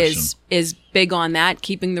Blackmore No question. is big on that,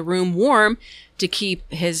 keeping the room warm to keep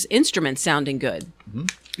his instruments sounding good. Mm-hmm.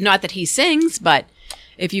 Not that he sings, but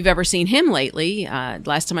if you've ever seen him lately,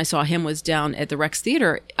 last time I saw him was down at the Rex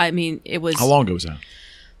Theater. I mean, it was How long ago was that?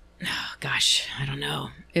 gosh, I don't know.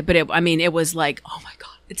 I mean, it was like, oh my God,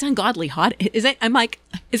 it's ungodly hot. I'm like,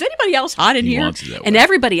 is anybody else hot in He here? wants it that And way.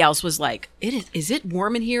 everybody else was like, is it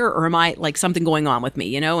warm in here, or am I like something going on with me?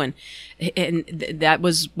 You know, and that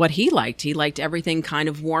was what he liked. He liked everything kind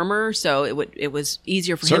of warmer, so it was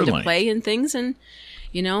easier for him Certainly. to play and things, and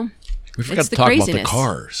you know, We forgot it's to the talk about the craziness.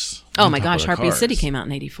 Cars. Oh We my didn't talk gosh, about the Heartbeat City Cars. came out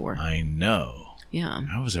in '84. I know. Yeah.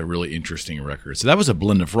 That was a really interesting record. So that was a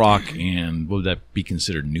blend of rock and what would that be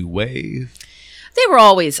considered? New wave? They were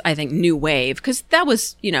always, I think, new wave, because that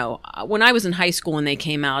was, you know, when I was in high school and they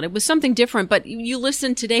came out, it was something different. But you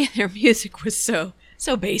listen today, their music was so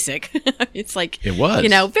basic. It's like, It was. you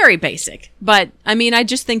know, very basic. But I mean, I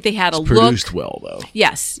just think they had a look. Produced well, though.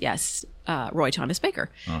 Yes. Roy Thomas Baker.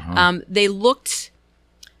 They looked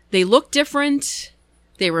different.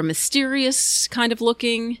 They were mysterious kind of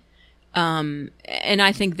looking. And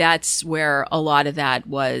I think that's where a lot of that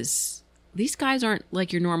was. These guys aren't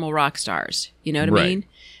like your normal rock stars. You know what I Right. mean?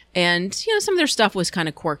 And, you know, some of their stuff was kind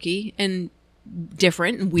of quirky and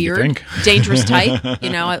different and weird, think? dangerous type, you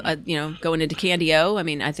know, going into Candy-O. I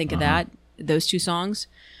mean, I think of that, those two songs.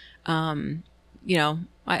 You know,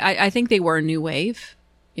 I think they were a new wave,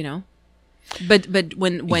 you know, but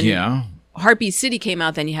when Yeah. Heartbeat City came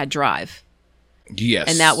out, then you had Drive. Yes.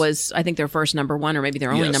 And that was, I think, their first number one, or maybe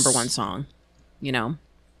their only Yes. number one song, you know.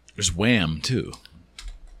 There's Wham, too.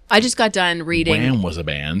 I just got done reading. Wham was a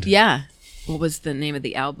band. Yeah. What was the name of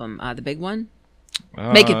the album? The big one?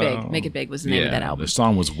 Make It Big. Make It Big was the name of that album. The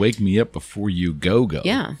song was Wake Me Up Before You Go Go.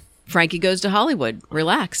 Yeah. Frankie Goes to Hollywood.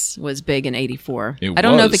 Relax was big in 84. It I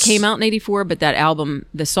don't know if it was. came out in 84, but that album,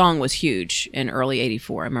 the song was huge in early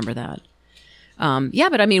 84. I remember that. Yeah,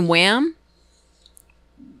 but I mean, Wham.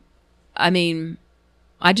 I mean,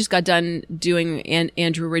 I just got done doing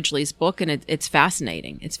Andrew Ridgely's book, and it's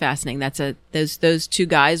fascinating. It's fascinating. Those two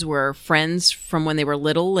guys were friends from when they were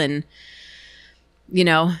little, and you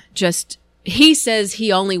know, just he says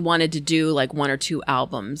he only wanted to do like one or two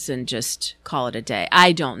albums and just call it a day.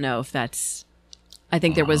 I don't know if that's. I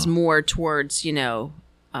think there was more towards, you know,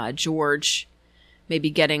 George maybe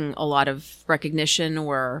getting a lot of recognition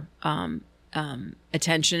or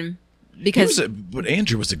attention. Because But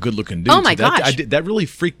Andrew was a good-looking dude. Oh, my too. That, gosh. that really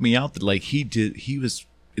freaked me out. That like he was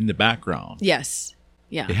in the background. yes,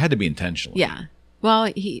 yeah, It had to be intentional. yeah.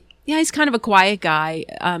 Well, he's kind of a quiet guy.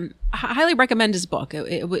 I highly recommend his book.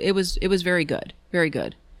 It was very good, very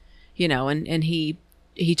good. You know, and he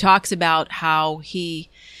talks about how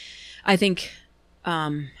I think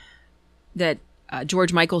that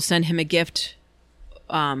George Michael sent him a gift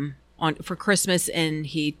for Christmas, and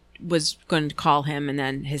he was going to call him, and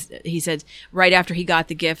then he said right after he got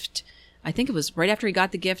the gift, I think it was right after he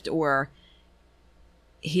got the gift, or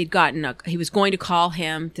he was going to call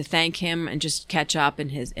him to thank him and just catch up,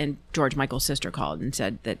 and George Michael's sister called and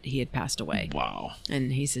said that he had passed away. Wow.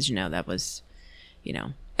 And he says, you know, that was, you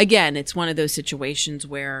know, again, it's one of those situations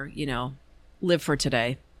where, you know, live for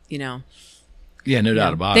today, you know. Yeah, no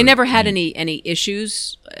doubt about it. They never had any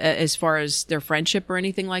issues as far as their friendship or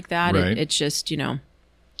anything like that. Right. It's just, you know,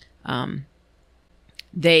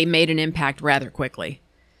 they made an impact rather quickly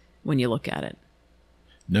when you look at it.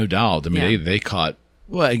 No doubt. I mean, Yeah. they caught.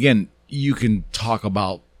 Well, again, you can talk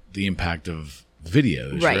about the impact of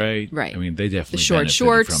videos, right? Right. I mean, they definitely The short benefited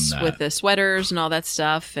shorts from that. with the sweaters and all that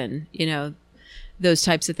stuff, and you know, those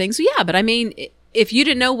types of things. So, yeah, but I mean, if you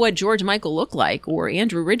didn't know what George Michael looked like or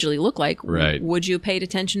Andrew Ridgely looked like, Right. would you have paid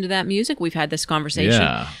attention to that music? We've had this conversation.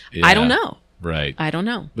 Yeah, I don't yeah. know. Right. I don't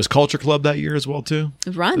know. Was Culture Club that year as well too?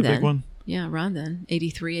 Around The then. big one. Yeah, around then.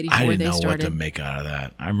 83, 84, I didn't they know started. what to make out of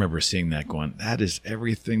that. I remember seeing that going, that is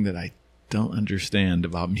everything that I don't understand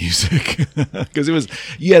about music. Because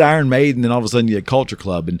you had Iron Maiden, and all of a sudden you had Culture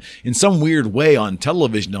Club. And in some weird way on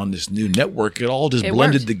television on this new network, it all just It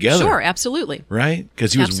blended worked. together. Sure, absolutely. Right?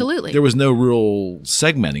 Because Absolutely. there was no real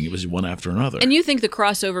segmenting. It was one after another. And you think the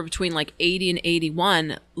crossover between like 80 and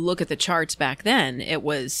 81, look at the charts back then, it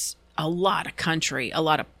was a lot of country, a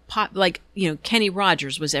lot of pop, like, you know, Kenny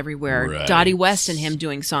Rogers was everywhere. Right. Dottie West and him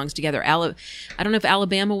doing songs together. I don't know if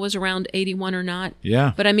Alabama was around 81 or not.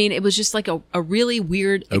 Yeah. But I mean, it was just like a really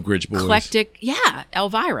weird, Oak Ridge Boys. eclectic. Yeah,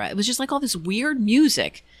 Elvira. It was just like all this weird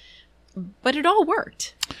music. But it all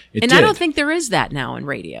worked. It and did. I don't think there is that now in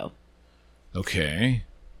radio. Okay.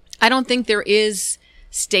 I don't think there is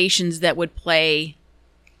stations that would play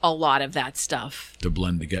a lot of that stuff. To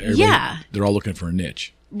blend together. Yeah. They're all looking for a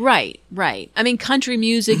niche. Right, right. I mean, country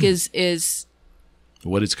music is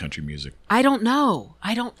What is country music? I don't know.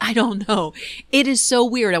 I don't know. It is so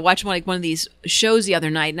weird. I watched one of these shows the other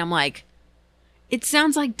night, and I'm like, it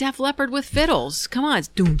sounds like Def Leppard with fiddles. Come on, it's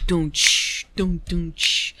doom doom shh, doom doom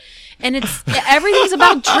shh. and it's everything's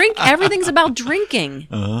about drink. Everything's about drinking,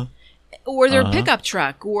 or their pickup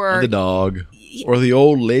truck, or the dog, or the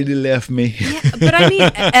old lady left me. Yeah, but I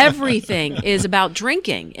mean, everything is about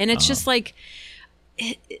drinking, and it's just like,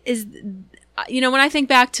 is when I think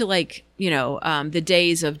back to like the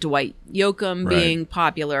days of Dwight Yoakam being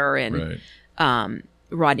popular and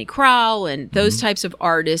Rodney Crowell and those types of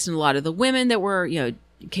artists, and a lot of the women that were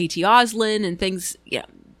Katie Oslin and things. Yeah,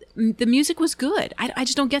 the music was good. I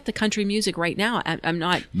just don't get the country music right now. I'm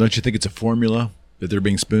not. Don't you think it's a formula that they're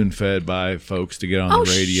being spoon-fed by folks to get on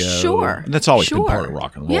the radio? Sure. And that's always been part of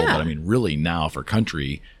rock and roll. Yeah. But I mean, really now for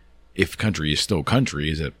country, if country is still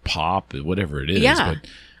country, is it pop, whatever it is? Yeah. But,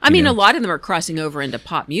 I mean, a lot of them are crossing over into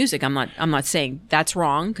pop music. I'm not saying that's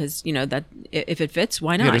wrong, because that if it fits,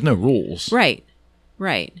 why not? Yeah, there's no rules. Right.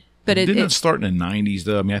 But Didn't it start in the 90s,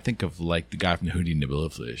 though? I mean, I think of, like, the guy from the Hootie and the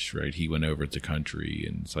Blowfish, right? He went over to country,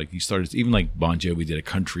 and it's like he started, even like Bon Jovi did a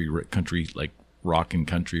country like, rock and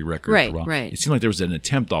country record. Right. It seemed like there was an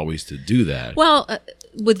attempt always to do that. Well,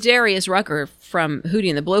 with Darius Rucker from Hootie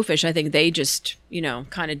and the Blowfish, I think they just,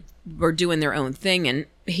 kind of were doing their own thing, and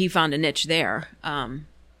he found a niche there.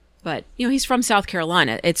 But, he's from South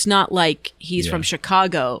Carolina. It's not like he's from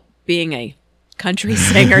Chicago being a country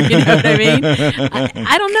singer, you know what I mean?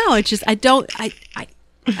 I don't know. It's just,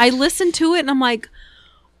 I listen to it and I'm like,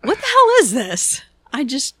 what the hell is this? I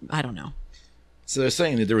don't know. So they're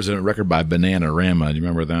saying that there was a record by Bananarama. Do you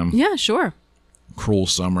remember them? Yeah, sure. Cruel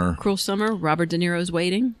Summer. Robert De Niro's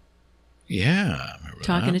Waiting. Yeah, I remember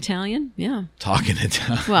Talking that. Italian. Yeah. Talking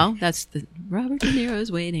Italian. Well, that's the Robert De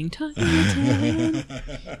Niro's Waiting. Talking Italian.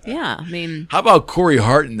 Yeah, I mean. How about Corey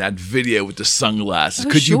Hart in that video with the sunglasses?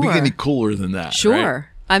 Could you be sure. any cooler than that? Sure. Right?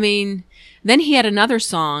 I mean, then he had another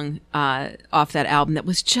song off that album that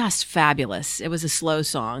was just fabulous. It was a slow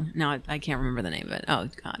song. Now I can't remember the name of it. Oh,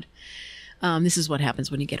 God. This is what happens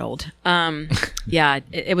when you get old. Yeah,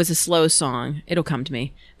 it was a slow song. It'll come to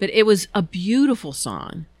me. But it was a beautiful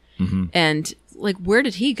song. Mm-hmm. And, like, where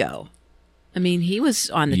did he go? I mean, he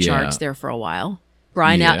was on the charts there for a while.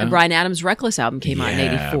 Brian Adams' Reckless album came out in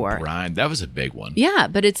 84. Brian, that was a big one. Yeah,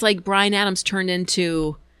 but it's like Brian Adams turned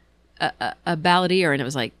into a balladeer, and it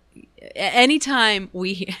was like, anytime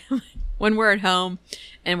when we're at home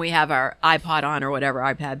and we have our iPod on or whatever,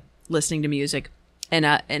 iPad, listening to music,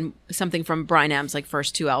 and something from Brian Adams' like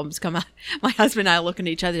first two albums come out, my husband and I look at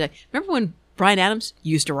each other like, remember when Brian Adams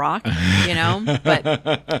used to rock,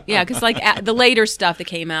 but yeah, because like the later stuff that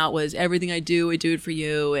came out was Everything I Do It For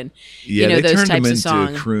You, and they those turned types him of into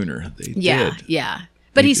songs. A crooner. They yeah, did. yeah,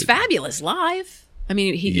 but he's fabulous live. I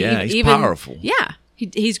mean, he's even powerful. Yeah,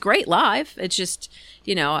 he's great live. It's just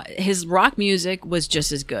his rock music was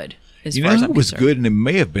just as good. As far as it I'm was concerned. good, and it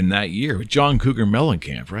may have been that year with John Cougar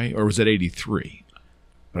Mellencamp, right? Or was it 83?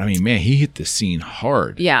 But I mean, man, he hit the scene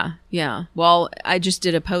hard. Yeah. Well, I just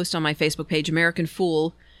did a post on my Facebook page, American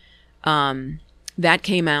Fool. That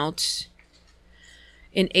came out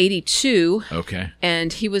in 82. Okay.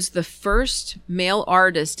 And he was the first male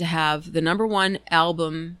artist to have the number one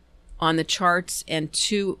album on the charts and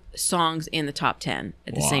 2 songs in the top 10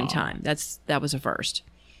 at the same time. That was a first.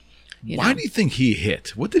 Why do you think he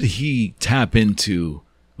hit? What did he tap into?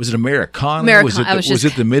 Was it Americana? Was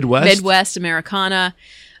it the Midwest? Midwest Americana.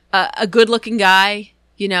 A good-looking guy,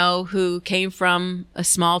 who came from a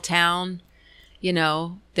small town.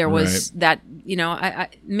 There was that. I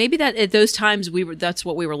maybe that at those times that's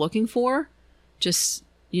what we were looking for, just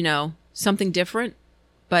something different.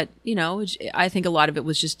 But I think a lot of it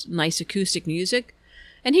was just nice acoustic music,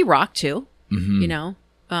 and he rocked too.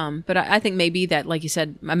 Mm-hmm. But I think maybe that, like you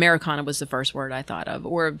said, Americana was the first word I thought of,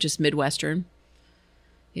 or just Midwestern.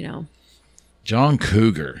 John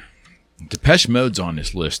Cougar. Depeche Mode's on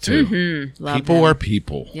this list, too. Mm-hmm. People are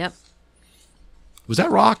people. Yep. Was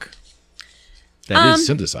that rock? That is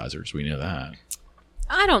synthesizers. We know that.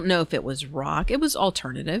 I don't know if it was rock. It was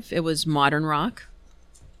alternative. It was modern rock.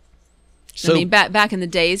 So, I mean, back in the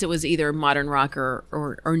days, it was either modern rock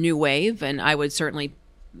or new wave, and I would certainly,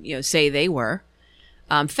 say they were.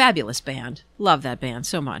 Fabulous band. Love that band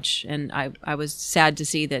so much. And I was sad to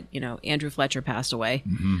see that, Andrew Fletcher passed away.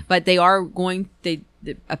 Mm-hmm. But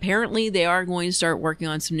apparently they are going to start working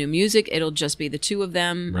on some new music. It'll just be the 2 of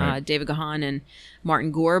them, right. David Gahan and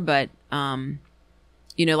Martin Gore. But,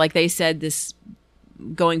 like they said, this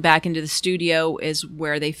going back into the studio is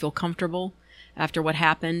where they feel comfortable after what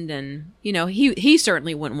happened. And, he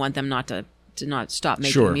certainly wouldn't want them not to not stop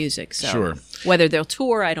making music. So whether they'll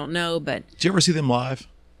tour, I don't know. But did you ever see them live?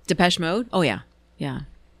 Depeche Mode? Oh, yeah. Yeah.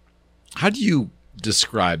 How do you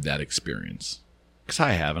describe that experience? Because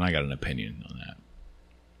I have, and I got an opinion on that.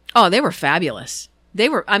 Oh, they were fabulous. They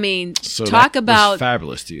were. I mean, So talk that was about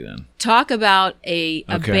fabulous to you then. a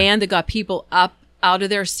Okay. band that got people up out of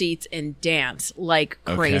their seats and dance like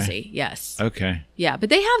Okay. crazy. Yes. Okay. Yeah, but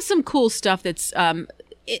they have some cool stuff that's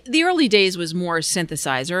the early days was more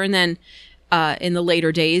synthesizer, and then in the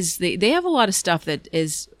later days they have a lot of stuff that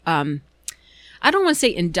is I don't want to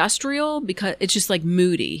say industrial because it's just like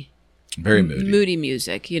moody. Very moody. Moody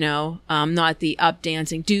music, you know, not the up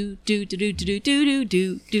dancing do do do do do do do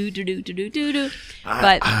do do do do do do do.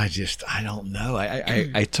 But I don't know.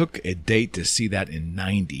 I took a date to see that in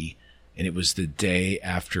 '90, and it was the day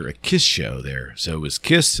after a Kiss show there. So it was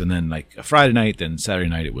Kiss, and then like a Friday night, then Saturday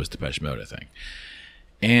night it was Depeche Mode, I think.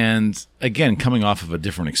 And again, coming off of a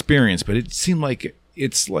different experience, but it seemed like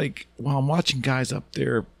it's like while I'm watching guys up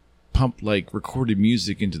there pump like recorded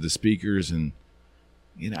music into the speakers, and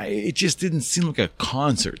you know, it just didn't seem like a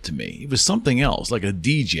concert to me. It was something else, like a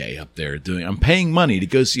DJ up there doing. I'm paying money to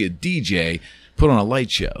go see a DJ put on a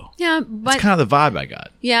light show. yeah, That's but kind of the vibe I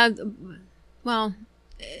got. yeah, well,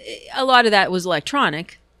 a lot of that was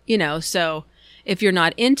electronic, you know. So if you're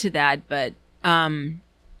not into that, but But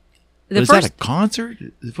is that a concert?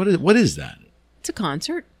 What is that? it's a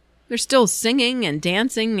concert. They're still singing and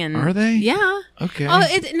dancing and Are they? Yeah. Okay. Oh,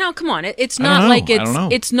 no, come on. It's I don't not know. like I don't know.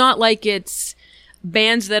 it's not like it's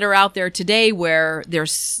bands that are out there today where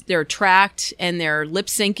they're tracked and they're lip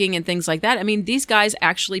syncing and things like that. I mean, these guys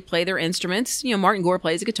actually play their instruments. You know, Martin Gore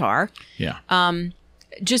plays a guitar. Yeah.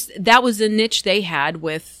 Just that was the niche they had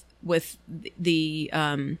with the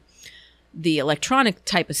electronic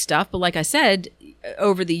type of stuff. But like I said,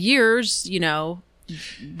 over the years, you know,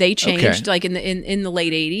 they changed. Okay. Like in the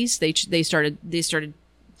late '80s, they started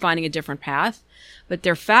finding a different path. But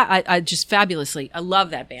they're I just fabulously. I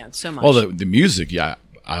love that band so much. Well, the music, yeah.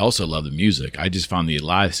 I also love the music. I just found the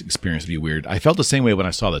live experience to be weird. I felt the same way when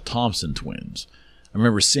I saw the Thompson Twins. I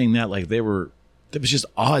remember seeing that like it was just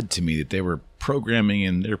odd to me that they were programming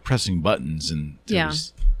and they're pressing buttons and Yeah.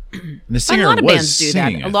 and the singer a lot of was bands do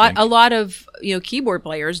singing, that. I A think. lot of keyboard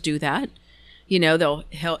players do that. You know,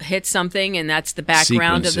 he'll hit something and that's the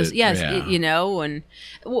background Sequence of this. it, Yes, yeah. you know. And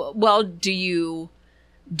well, do you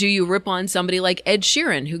rip on somebody like Ed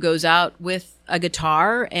Sheeran who goes out with a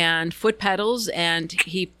guitar and foot pedals and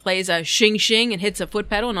he plays a shing shing and hits a foot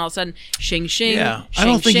pedal and all of a sudden shing shing. Yeah, shing, I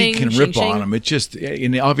don't think shing, you can shing, rip shing. on them. It just,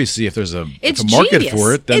 and obviously, if there's a It's market genius.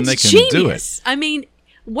 for it, then It's they can do it. genius. I mean,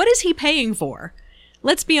 what is he paying for?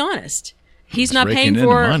 Let's be honest. He's He's not raking paying in the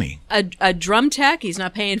for money. a drum tech. He's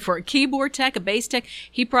not paying for a keyboard tech, a bass tech.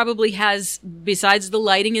 He probably has, besides the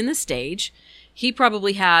lighting in the stage, he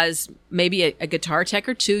probably has maybe a guitar tech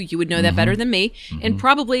or two. You would know that better than me. And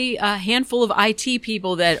probably a handful of IT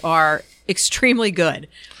people that are extremely good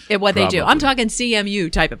at what they do. Probably. I'm talking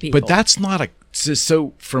CMU type of people. But that's not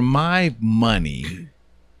so for my money,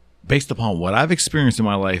 based upon what I've experienced in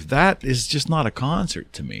my life, that is just not a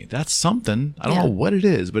concert to me. That's something. I don't Yeah. know what it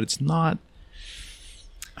is, but it's not.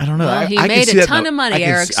 I don't know. Well, I he can made see a that ton of money, I can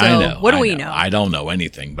Eric, see- so I know, what do I we know? I don't know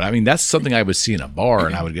anything, but I mean that's something I would see in a bar,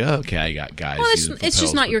 and I would go, okay, I got guys. well, using it's just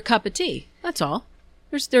lapels, not but- your cup of tea. That's all.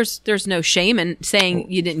 There's no shame in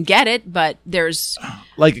saying you didn't get it, but there's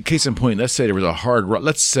like a case in point. Let's say there was a hard rock.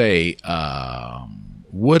 Let's say,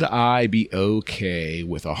 would I be okay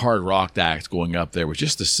with a hard rock act going up there with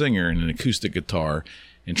just a singer and an acoustic guitar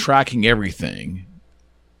and tracking everything?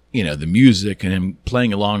 You know, the music and him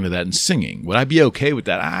playing along to that and singing. Would I be okay with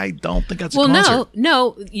that? I don't think that's a concert.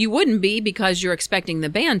 no, you wouldn't be because you're expecting the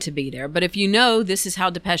band to be there. But if you know this is how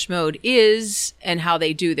Depeche Mode is and how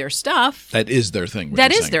they do their stuff, That is their thing. what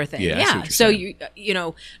that you're is saying. their thing. I see what Yeah. you're So saying. you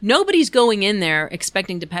know, nobody's going in there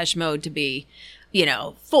expecting Depeche Mode to be, you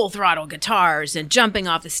know, full throttle guitars and jumping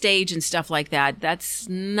off the stage and stuff like that. That's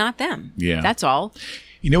not them. Yeah. That's all.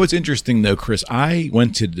 You know what's interesting though, Chris? I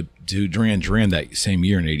went to Duran Duran that same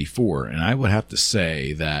year in '84, and I would have to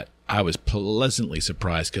say that I was pleasantly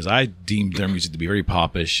surprised because I deemed their music to be very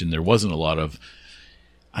popish, and there wasn't a lot of,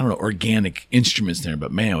 I don't know, organic instruments there.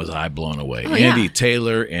 But man, was I blown away! Oh, yeah. Andy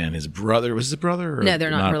Taylor and his brother, was his brother? Or No,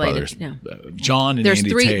 they're not related, brothers? no. John and There's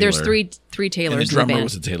Andy three. Taylor. There's three And Taylors. the drummer in the band.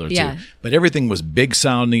 was a Taylor Yeah. too. But everything was big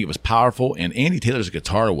sounding. It was powerful. And Andy Taylor's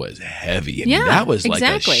guitar was heavy. I mean, Yeah, that was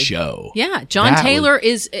exactly. like a show. Yeah, John That Taylor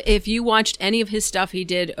is. If you watched any of his stuff he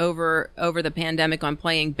did over the pandemic on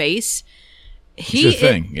playing bass, It's a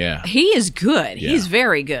thing, yeah. he is good. Yeah. He's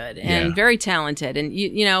very good and Yeah. very talented. And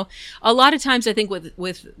you know, a lot of times I think with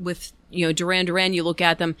you know Duran Duran, you look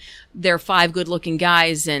at them, they're five good-looking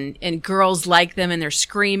guys, and girls like them, and they're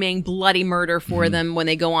screaming bloody murder for Mm-hmm. them when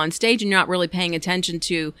they go on stage, and you're not really paying attention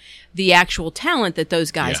to the actual talent that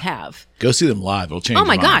those guys Yeah. have. Go see them live. It'll change Oh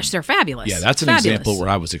my your mind. gosh, they're fabulous. Yeah, that's an Fabulous. example where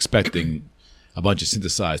I was expecting a bunch of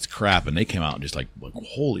synthesized crap, and they came out and just like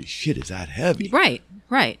holy shit, is that heavy?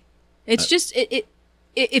 Right. It's just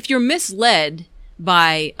if you're misled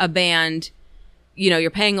by a band, you're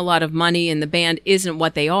paying a lot of money and the band isn't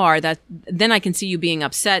what they are, then I can see you being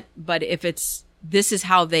upset. But if this is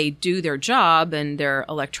how they do their job and they're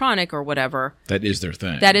electronic or whatever, that is their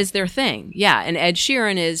thing. That is their thing. Yeah. And Ed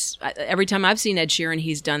Sheeran is, every time I've seen Ed Sheeran,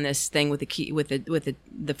 he's done this thing with the key, with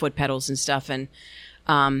the foot pedals and stuff. And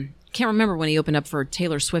can't remember when he opened up for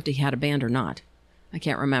Taylor Swift, he had a band or not. I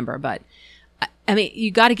can't remember, but I mean,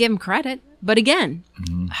 you got to give him credit. But again,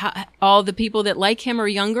 all the people that like him are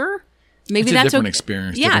younger. Maybe it's a that's different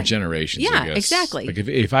experience, different generations. Yeah, I guess. Exactly. Like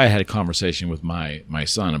if I had a conversation with my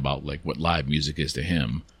son about like what live music is to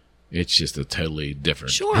him, it's just a totally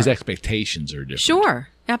different. Sure. His expectations are different. Sure,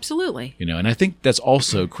 absolutely. And I think that's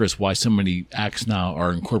also, Chris, why so many acts now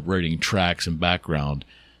are incorporating tracks and background.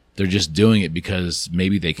 They're just doing it because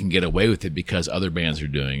maybe they can get away with it because other bands are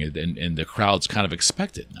doing it, and the crowds kind of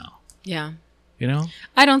expect it now. Yeah.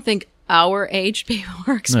 I don't think our age people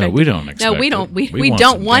are expecting. No, we don't expect. No, we don't. We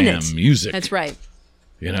don't want damn it. Music. That's right.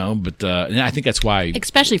 But and I think that's why,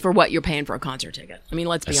 especially for what you're paying for a concert ticket. I mean,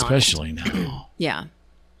 let's be honest. Especially now. Yeah,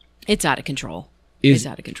 it's out of control. It's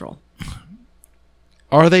out of control.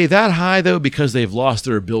 Are they that high though because they've lost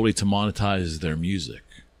their ability to monetize their music?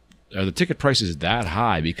 Are the ticket prices that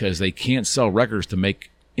high because they can't sell records to make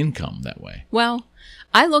income that way? Well,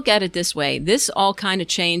 I look at it this way. This all kind of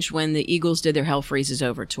changed when the Eagles did their Hell Freezes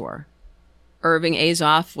Over tour. Irving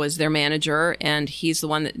Azoff was their manager, and he's the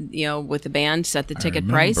one that, with the band, set the ticket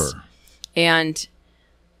price. And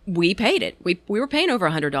we paid it. We were paying over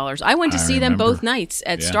 $100. I went to see them both nights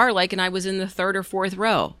at Star Lake, and I was in the third or fourth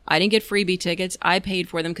row. I didn't get freebie tickets. I paid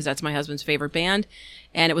for them because that's my husband's favorite band.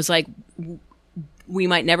 And it was like, we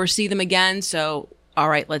might never see them again, so all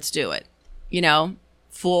right, let's do it.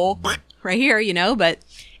 Full right here, but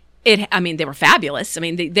they were fabulous. I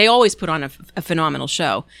mean, they always put on a phenomenal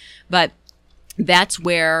show, but that's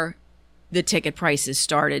where the ticket prices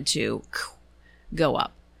started to go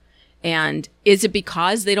up. And is it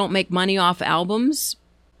because they don't make money off albums?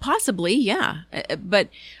 Possibly, yeah. But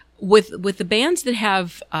with the bands that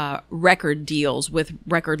have record deals with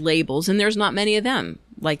record labels, and there's not many of them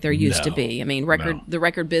like there used to be. I mean, the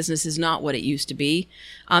record business is not what it used to be.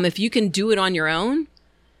 If you can do it on your own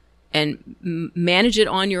and manage it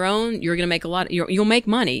on your own, you're going to make you'll make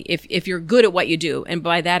money if you're good at what you do. And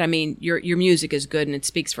by that, I mean, your music is good and it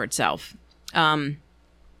speaks for itself.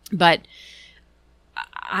 But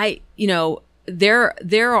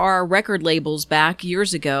there are record labels back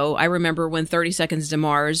years ago. I remember when 30 Seconds to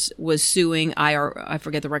Mars was suing I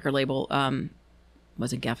forget the record label,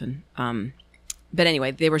 was it Geffen? But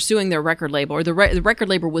anyway, they were suing their record label, or the record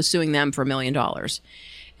label was suing them for $1 million.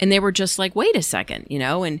 And they were just like, wait a second,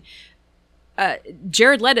 and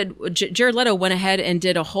Jared Leto went ahead and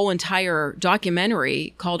did a whole entire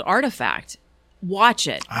documentary called Artifact. Watch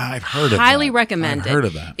it. I've heard of that. Highly recommend it. I've heard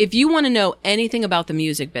of that. If you want to know anything about the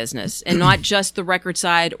music business, and not just the record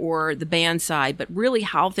side or the band side, but really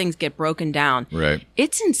how things get broken down, right?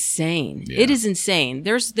 It's insane. Yeah. It is insane.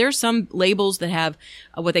 There's some labels that have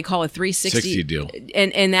what they call a 360 deal,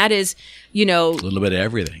 and that is, a little bit of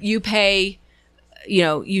everything. You pay,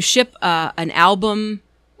 you ship an album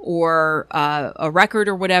or a record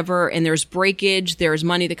or whatever, and there's breakage, there's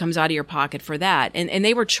money that comes out of your pocket for that. And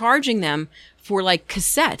they were charging them for like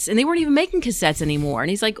cassettes, and they weren't even making cassettes anymore.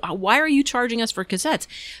 And he's like, why are you charging us for cassettes?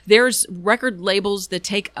 There's record labels that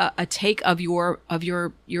take a take of your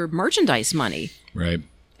merchandise money. Right.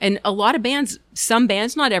 And a lot of bands, some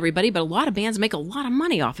bands, not everybody, but a lot of bands make a lot of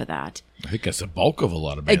money off of that. I think that's the bulk of a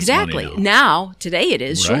lot of bands. Exactly. Money now, today it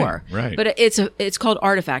is, right, sure. Right. But it's called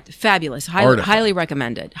Artifact. Fabulous. Highly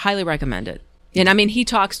recommended. Highly recommended. And I mean, he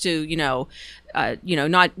talks to,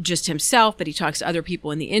 not just himself, but he talks to other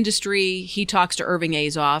people in the industry. He talks to Irving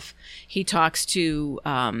Azoff. He talks to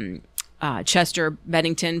Chester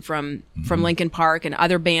Bennington from Linkin Park and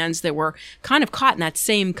other bands that were kind of caught in that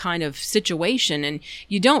same kind of situation. And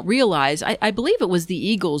you don't realize, I believe it was the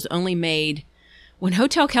Eagles only made, when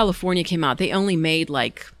Hotel California came out, they only made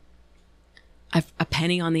like a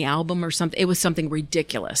penny on the album or something. It was something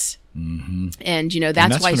ridiculous. Mm-hmm. And,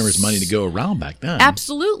 that's why when there was money to go around back then.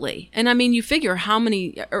 Absolutely. And I mean, you figure how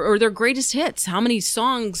many, or their greatest hits, how many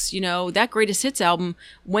songs, that greatest hits album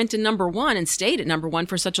went to number one and stayed at number one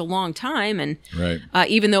for such a long time. And right.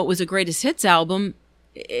 Even though it was a greatest hits album,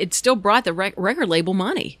 it still brought the record label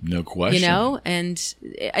money. No question. And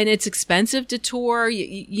it's expensive to tour.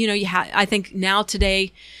 I think now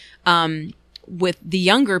today, with the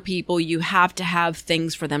younger people, you have to have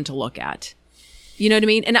things for them to look at. You know what I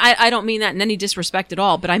mean? And I don't mean that in any disrespect at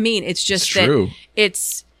all, but I mean, it's just It's that true.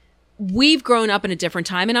 we've grown up in a different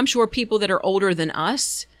time. And I'm sure people that are older than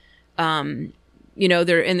us, you know,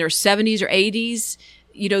 they're in their 70s or 80s,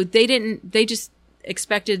 you know, they just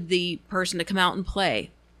expected the person to come out and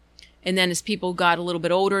play. And then as people got a little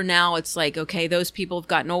bit older, now it's like, okay, those people have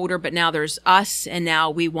gotten older, but now there's us, and now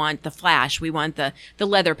we want the flash. We want the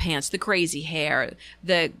leather pants, the crazy hair,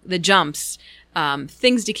 the jumps,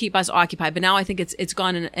 things to keep us occupied. But now I think it's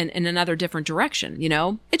gone in another different direction, you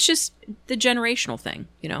know? It's just the generational thing,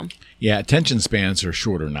 you know? Yeah, attention spans are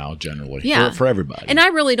shorter now generally Yeah. for everybody. And I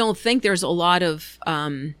really don't think there's a lot of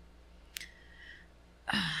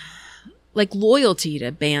like loyalty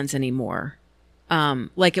to bands anymore.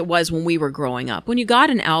 Like it was when we were growing up. When you got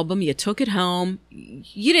an album, you took it home.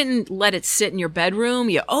 You didn't let it sit in your bedroom.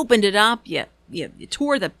 You opened it up. You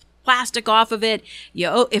tore the plastic off of it.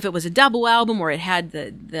 If it was a double album or it had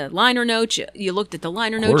the liner notes, you looked at the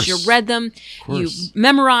liner notes. You read them. You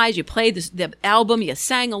memorized. You played the album. You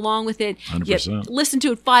sang along with it. 100%. You listened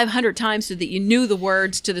to it 500 times so that you knew the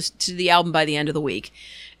words to the album by the end of the week.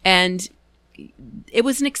 And it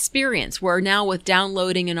was an experience where now with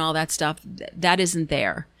downloading and all that stuff, that isn't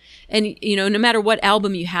there. And, you know, no matter what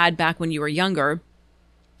album you had back when you were younger,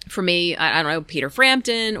 for me, I don't know, Peter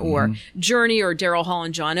Frampton or Journey or Daryl Hall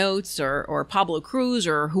and John Oates or Pablo Cruz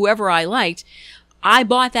or whoever I liked, I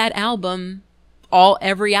bought that album,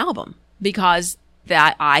 every album, because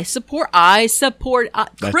that I support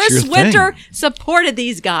Chris Winter supported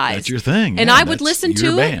these guys. That's your thing. And Yeah, I would that's listen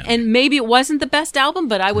your to band. it, and maybe it wasn't the best album,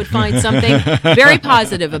 but I would find something very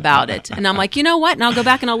positive about it. And I'm like, you know what? And I'll go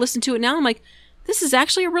back and I'll listen to it now. I'm like, this is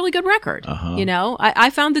actually a really good record. You know, I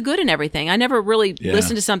found the good in everything. I never really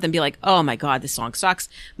listened to something and be like, oh my God, this song sucks.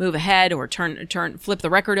 Move ahead or flip the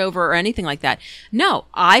record over or anything like that. No,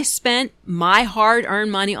 I spent my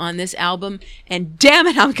hard-earned money on this album, and damn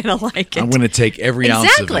it, I'm going to like it. I'm going to take every ounce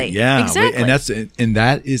of Exactly. it. Yeah, Exactly. and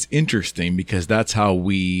that is interesting because that's how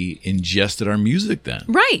we ingested our music then.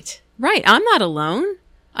 Right. I'm not alone.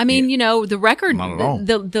 I mean, you know, the record, Not at all.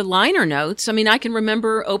 the liner notes. I mean, I can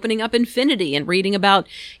remember opening up Infinity and reading about,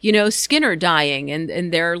 you know, Skinner dying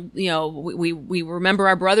and their, you know, we remember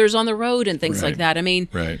our brothers on the road and things like Right. that. I mean,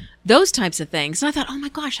 Right. those types of things. And I thought, oh my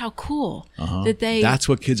gosh, how cool that they. That's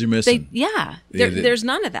what kids are missing. There's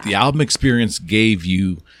none of that. The album experience gave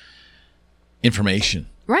you information.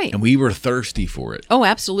 Right. And we were thirsty for it Oh,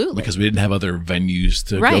 absolutely. because we didn't have other venues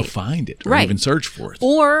to go Right. find it or Right. even search for it.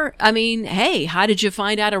 Or, I mean, hey, how did you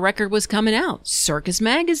find out a record was coming out? Circus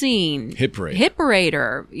Magazine, Hit Parade. Hit Parade,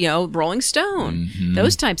 or, you know, Rolling Stone,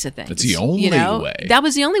 those types of things. That's the only you know? way. That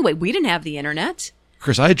was the only way. We didn't have the internet.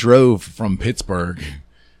 Chris, I drove from Pittsburgh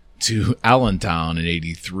to Allentown in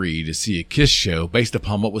 '83 to see a Kiss show based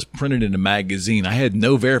upon what was printed in a magazine. I had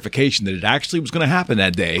no verification that it actually was going to happen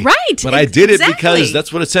that day. Right, But I did it exactly. because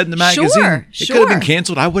that's what it said in the magazine. Sure, It could have been sure.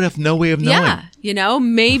 canceled. I would have no way of knowing. Yeah. You know,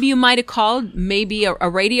 maybe you might have called maybe a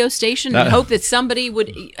radio station and hope that somebody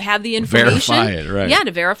would have the information. Verify it, right. Yeah,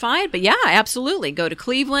 to verify it. But yeah, absolutely. Go to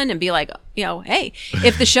Cleveland and be like, you know, hey,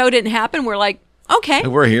 if the show didn't happen, we're like, okay. If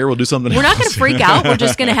we're here, we'll do something We're else. not going to freak out. We're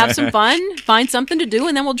just going to have some fun, find something to do,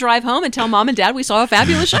 and then we'll drive home and tell mom and dad we saw a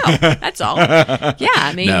fabulous show. That's all. Yeah,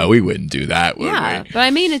 I mean, No, we wouldn't do that, would yeah, we? but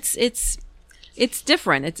I mean, it's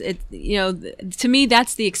different. It's you know, to me,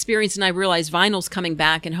 that's the experience, and I realize vinyl's coming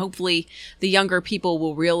back, and hopefully the younger people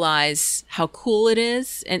will realize how cool it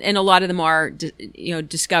is, and a lot of them are, you know,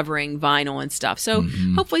 discovering vinyl and stuff. So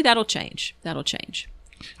hopefully that'll change. That'll change.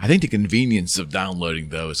 I think the convenience of downloading,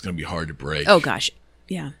 though, is going to be hard to break. Oh gosh,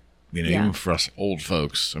 yeah. You know, Yeah. even for us old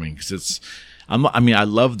folks. I mean, because I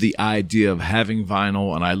love the idea of having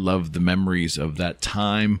vinyl, and I love the memories of that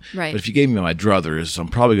time. Right. But if you gave me my druthers, I'm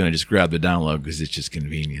probably going to just grab the download because it's just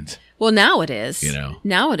convenient. Well, now it is. You know.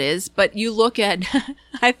 Now it is. But you look at,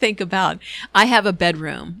 I have a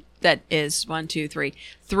bedroom that is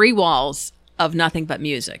 3 walls of nothing but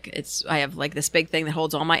music. I have like this big thing that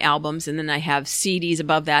holds all my albums, and then I have CDs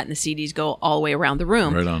above that, and the CDs go all the way around the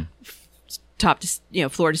room. Right on. Top to, you know,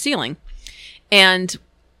 floor to ceiling. And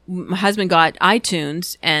my husband got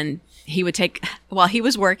iTunes, and he would take, while he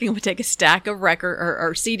was working, would take a stack of record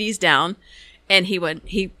or CDs down, and he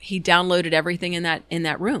downloaded everything in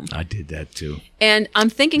that room. I did that too. And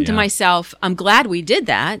I'm thinking to Yeah. myself, I'm glad we did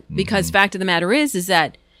that, because fact of the matter is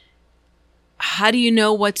that how do you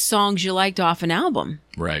know what songs you liked off an album?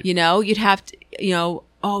 Right. You know, you'd have to, you know,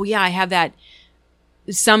 oh yeah, I have that.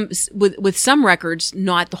 With some records,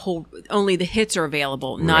 not the whole, only the hits are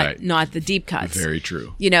available, Right. not the deep cuts. Very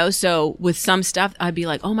true. You know, so with some stuff, I'd be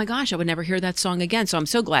like, oh my gosh, I would never hear that song again. So I'm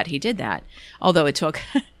so glad he did that. Although it took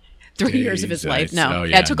 3 years of his life. No, Oh,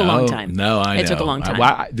 it took a long time. No, I know. It took a long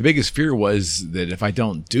time. The biggest fear was that if I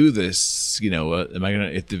don't do this, am I gonna,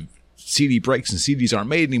 if the CD breaks and CDs aren't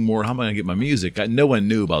made anymore, how am I gonna get my music? No one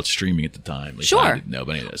knew about streaming at the time. At least I Sure. didn't know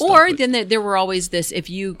about any of that Or stuff, but- then there were always this, if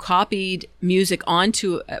you copied music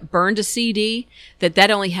onto, burned a CD,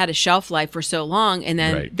 that only had a shelf life for so long, and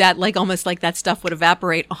then Right. that, like, almost like that stuff would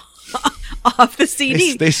evaporate off the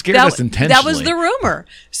CD. They scared That- us That intentionally. was the rumor.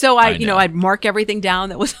 So I know. I'd mark everything down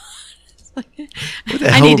that was. What the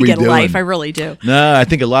I hell need are to we get a doing? life. I really do. No, I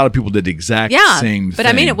think a lot of people did the exact Yeah, same but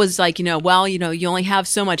I mean, thing. it was like, you only have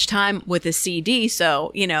so much time with a CD,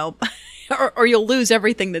 so or you'll lose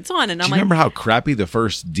everything that's on. And Do I'm you like, remember how crappy the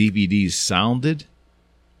first DVDs sounded?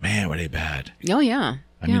 Man, were they bad? oh yeah,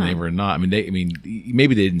 I mean, they were not. I mean,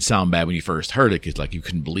 maybe they didn't sound bad when you first heard it because, like, you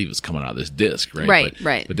couldn't believe it was coming out of this disc, right? Right, but,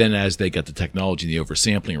 right. But then as they got the technology and the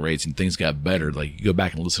oversampling rates and things got better, like, you go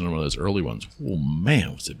back and listen to one of those early ones. Oh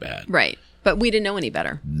man, was it bad? right. But we didn't know any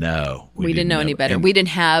better. No, We didn't know any better. And We didn't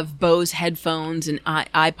have Bose headphones and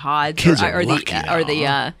iPods Kids or, are or lucky the now, or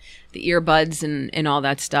the earbuds and all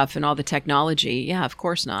that stuff and all the technology. Yeah, of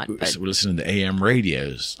course not. But we're listening to AM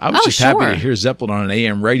radios. I was Oh, just happy sure. to hear Zeppelin on an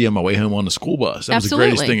AM radio on my way home on the school bus. That was the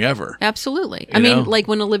greatest Absolutely. thing ever. absolutely. You I mean, know? like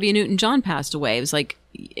when Olivia Newton-John passed away, it was like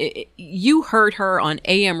you heard her on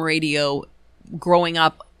AM radio growing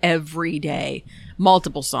up every day,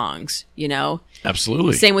 multiple songs.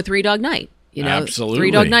 Absolutely. Same with Three Dog Night. Absolutely. Three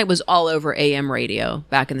Dog Night was all over AM radio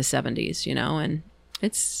back in the 70s. And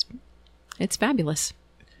it's fabulous.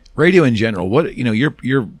 Radio in general. What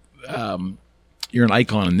you're an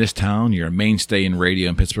icon in this town. You're a mainstay in radio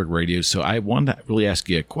in Pittsburgh radio. So I wanted to really ask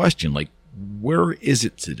you a question. Like, where is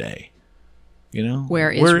it today? Where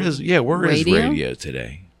is where is radio? radio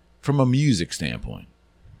today from a music standpoint?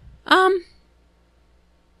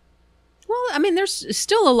 Well, I mean, there's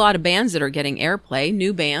still a lot of bands that are getting airplay,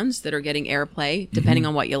 new bands that are getting airplay, depending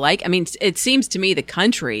on what you like. I mean, it seems to me the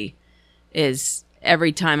country is,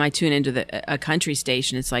 every time I tune into a country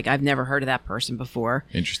station, it's like, I've never heard of that person before.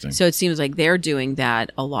 Interesting. So it seems like they're doing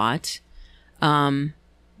that a lot.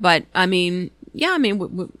 But I mean, yeah, I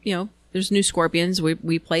mean, there's New Scorpions.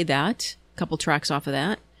 We played that, a couple tracks off of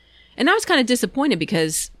that. And I was kind of disappointed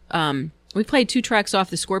because we played 2 tracks off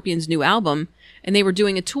the Scorpions' new album, and they were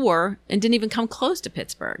doing a tour and didn't even come close to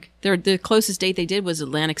Pittsburgh. The closest date they did was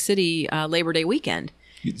Atlantic City Labor Day weekend.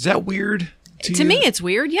 Is that weird To you? me, it's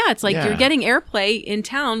weird. Yeah, it's like Yeah. you're getting airplay in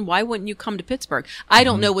town. Why wouldn't you come to Pittsburgh? I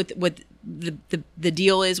don't know what the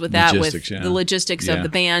deal is with that, with Logistics, yeah. the logistics Yeah. of the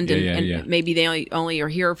band, Yeah, and, yeah, and yeah. maybe they only are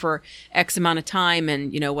here for X amount of time,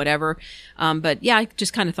 and whatever. But yeah, I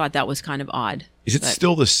just kind of thought that was kind of odd. Is it But-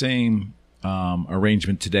 still the same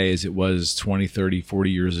arrangement today as it was 20, 30, 40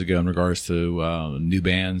 years ago in regards to new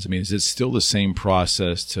bands? I mean, is it still the same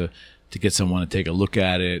process to get someone to take a look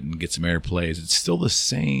at it and get some airplay? Is it still the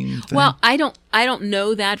same thing? Well, I don't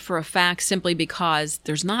know that for a fact, simply because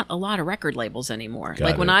there's not a lot of record labels anymore. Got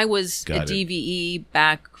like when it. I was Got a it. DVE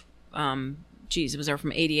back, it was there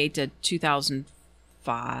from 88 to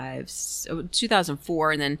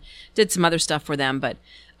 2004, and then did some other stuff for them. But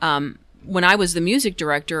when I was the music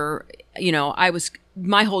director,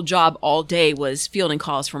 my whole job all day was fielding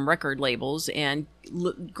calls from record labels and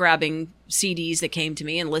grabbing CDs that came to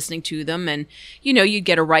me and listening to them. And, you'd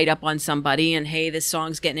get a write-up on somebody and, hey, this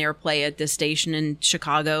song's getting airplay at this station in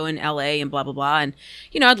Chicago and LA and blah, blah, blah. And,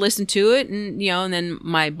 I'd listen to it and, and then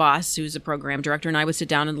my boss, who's a program director, and I would sit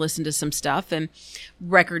down and listen to some stuff, and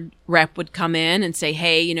record rep would come in and say,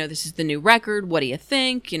 hey, this is the new record. What do you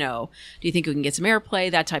think? Do you think we can get some airplay?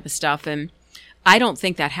 That type of stuff. And I don't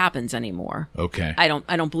think that happens anymore. okay. I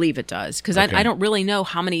don't believe it does, because Okay. I don't really know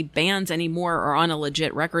how many bands anymore are on a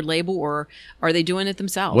legit record label, or are they doing it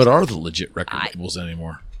themselves? What are the legit record labels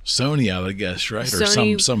anymore? Sony, I would guess, right? Or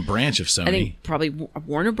Sony- some branch of Sony. I think probably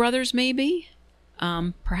Warner Brothers, maybe,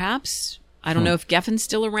 perhaps. I don't know if Geffen's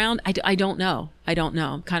still around. I don't know.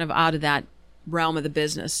 I'm kind of out of that realm of the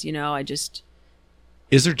business.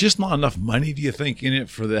 Is there just not enough money, do you think, in it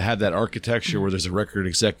to have that architecture where there's a record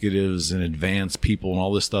executives and advanced people and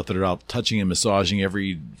all this stuff that are out touching and massaging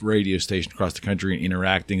every radio station across the country and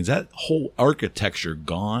interacting? Is that whole architecture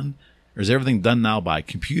gone? Or is everything done now by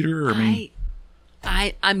computer?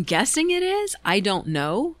 I'm guessing it is. I don't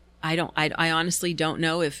know. I honestly don't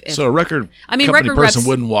know if So a record company record person reps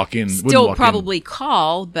wouldn't walk in. still probably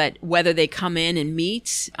call, but whether they come in and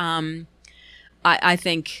meet, I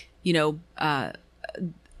think,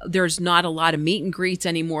 there's not a lot of meet and greets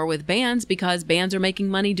anymore with bands, because bands are making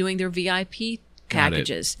money doing their VIP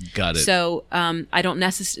packages. Got it. So I don't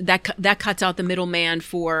necessarily, that cuts out the middleman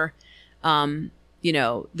for the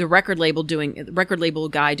record label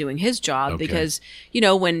guy doing his job. Okay. Because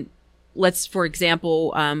when let's, for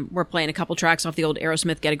example, we're playing a couple tracks off the old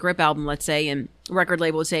Aerosmith Get a Grip album, let's say, and record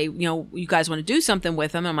label would say, you guys want to do something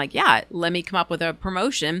with them? I'm like, yeah, let me come up with a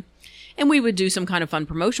promotion. And we would do some kind of fun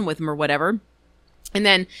promotion with them or whatever. And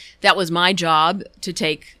then that was my job to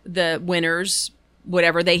take the winners,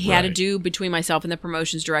 whatever they had to do between myself and the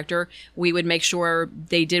promotions director. We would make sure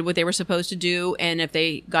they did what they were supposed to do. And if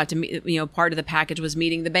they got to meet, part of the package was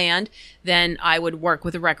meeting the band, then I would work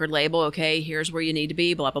with the record label. Okay, here's where you need to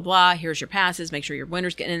be, blah, blah, blah. Here's your passes. Make sure your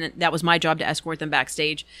winners get in. And that was my job to escort them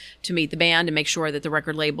backstage to meet the band and make sure that the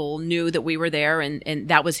record label knew that we were there. And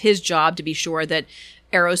that was his job, to be sure that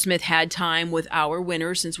Aerosmith had time with our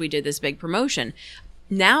winners since we did this big promotion.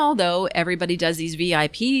 Now, though, everybody does these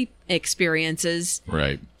VIP experiences.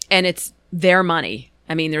 Right. And it's their money.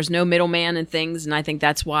 I mean, there's no middleman and things. And I think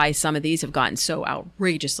that's why some of these have gotten so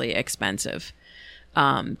outrageously expensive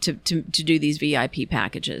to do these VIP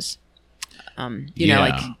packages.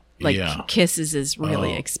 Like Kisses is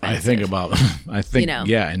really expensive. I think,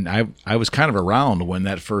 yeah. And I was kind of around when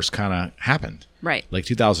that first kind of happened. Right. Like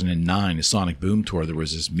 2009, the Sonic Boom Tour, there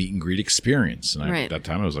was this meet and greet experience. And at that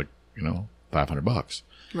time, I was like, $500.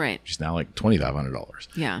 Right. Which is now like $2,500.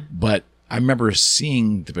 Yeah. But I remember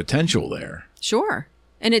seeing the potential there. Sure.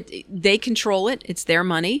 And they control it. It's their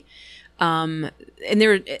money. And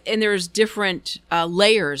there's different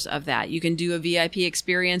layers of that. You can do a VIP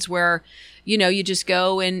experience where, you just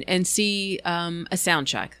go and see a sound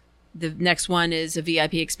check. The next one is a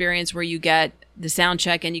VIP experience where you get the sound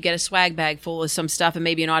check and you get a swag bag full of some stuff and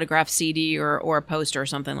maybe an autographed CD or a poster or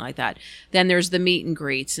something like that. Then there's the meet and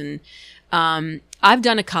greets. And I've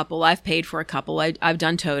done a couple. I've paid for a couple. I've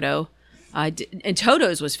done Toto. And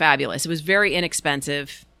Toto's was fabulous. It was very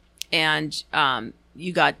inexpensive. And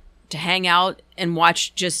you got to hang out and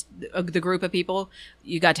watch just the group of people.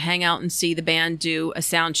 You got to hang out and see the band do a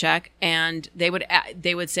sound check, and they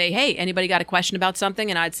would say, "Hey, anybody got a question about something?"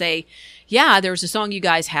 And I'd say, "Yeah, there was a song you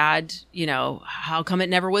guys had. How come it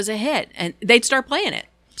never was a hit?" And they'd start playing it.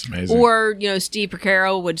 It's amazing. Or Steve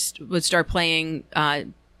Porcaro would start playing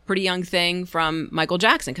Pretty Young Thing from Michael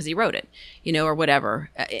Jackson because he wrote it, or whatever.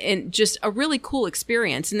 And just a really cool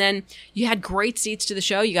experience. And then you had great seats to the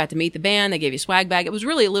show. You got to meet the band. They gave you a swag bag. It was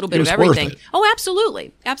really a little bit of everything. Worth it. Oh,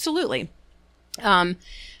 absolutely. Absolutely. And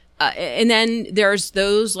then there's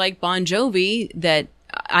those like Bon Jovi that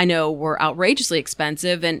I know were outrageously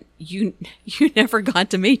expensive, and you never got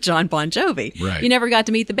to meet John Bon Jovi. Right. You never got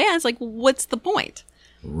to meet the band. It's like, what's the point?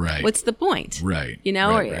 Right. What's the point? Right.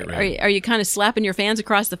 Right. Are you kind of slapping your fans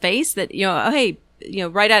across the face that, hey,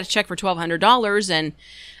 write out a check for $1,200 and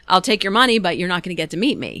I'll take your money, but you're not going to get to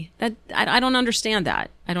meet me. I don't understand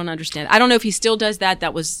that. I don't know if he still does that.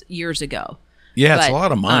 That was years ago. Yeah, it's a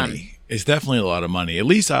lot of money. It's definitely a lot of money. At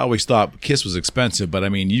least I always thought Kiss was expensive, but I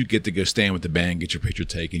mean, you get to go stand with the band, get your picture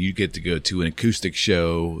taken. You get to go to an acoustic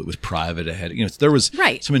show that was private ahead. There was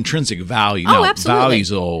some intrinsic value. Oh, absolutely.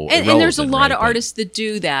 Value's all and there's a lot of artists that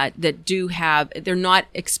do that do have. They're not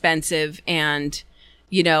expensive, and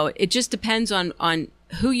it just depends on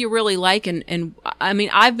who you really like. And I mean,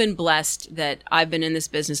 I've been blessed that I've been in this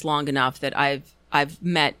business long enough that I've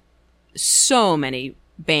met so many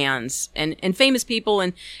bands and famous people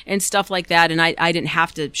and stuff like that. And I didn't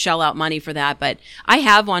have to shell out money for that, but I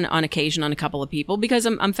have on occasion on a couple of people because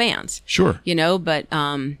I'm fans. Sure. But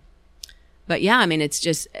yeah, I mean, it's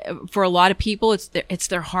just, for a lot of people, it's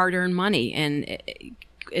their hard-earned money, and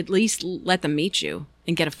at least let them meet you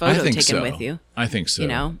and get a photo taken with you. I think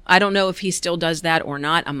so. I don't know if he still does that or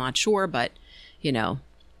not. I'm not sure, but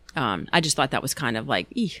I just thought that was kind of like,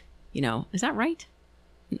 is that right?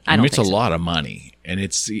 I mean, it's a lot of money, and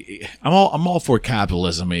I'm all for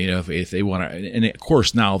capitalism. If they want to, and of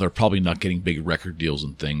course now they're probably not getting big record deals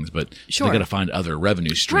and things, but they got to find other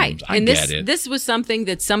revenue streams. Right. This was something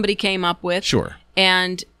that somebody came up with. Sure.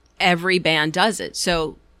 And every band does it.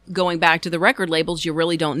 So going back to the record labels, you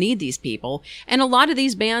really don't need these people. And a lot of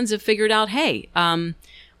these bands have figured out, hey,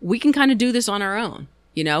 we can kind of do this on our own.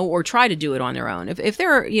 Or try to do it on their own. If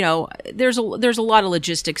they're, there's a lot of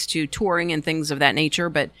logistics to touring and things of that nature,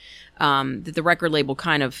 but the record label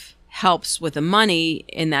kind of helps with the money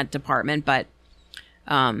in that department. But,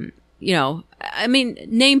 I mean,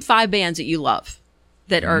 name 5 bands that you love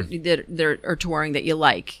that are touring that you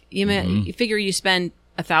like. You figure you spend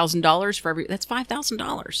 $1,000 for that's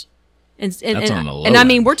 $5,000. And I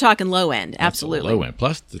mean, we're talking low end. Absolutely. Low end.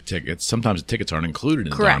 Plus the tickets. Sometimes the tickets aren't included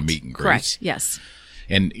in the meet and greets. Correct. Yes.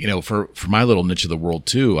 And, for my little niche of the world,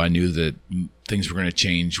 too, I knew that things were going to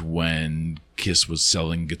change when Kiss was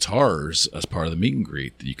selling guitars as part of the meet and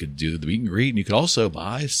greet. That you could do the meet and greet, and you could also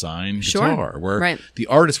buy a signed guitar. Where the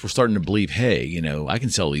artists were starting to believe, hey, I can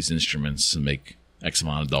sell these instruments and make X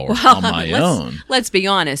amount of dollars on my own. Let's be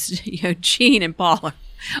honest. Gene and Paul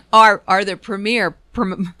are the premier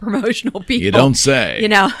promotional people. You don't say.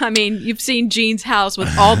 You've seen Gene's house with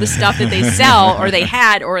all the stuff that they sell, or they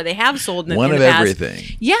had, or they have sold in the One in of the past.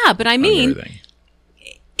 everything. Yeah, but Everything.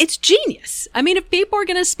 it's genius. If people are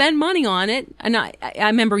going to spend money on it, and I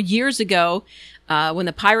remember years ago when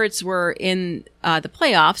the Pirates were in the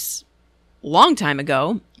playoffs, a long time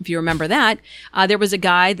ago, if you remember that, there was a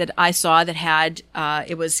guy that I saw that had,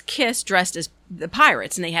 it was Kiss dressed as the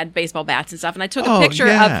Pirates, and they had baseball bats and stuff, and I took a picture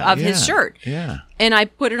of his shirt. Yeah. And I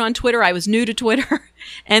put it on Twitter. I was new to Twitter,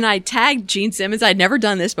 and I tagged Gene Simmons. I'd never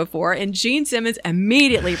done this before, and Gene Simmons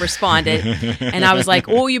immediately responded. And I was like,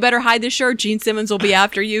 "Oh, you better hide this shirt. Gene Simmons will be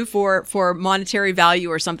after you for monetary value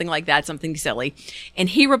or something like that, something silly." And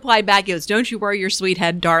he replied back, he goes, "Don't you worry your sweet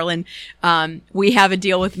head, darling. We have a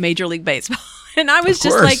deal with Major League Baseball." And I was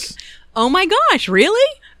just like, "Oh my gosh,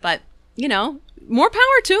 really?" But more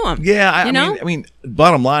power to them. Yeah, I mean,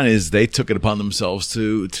 bottom line is they took it upon themselves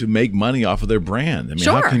to make money off of their brand.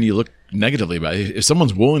 How can you look negatively about it? If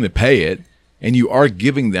someone's willing to pay it, and you are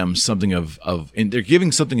giving them something and they're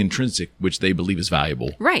giving something intrinsic which they believe is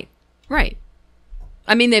valuable. Right.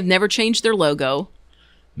 They've never changed their logo.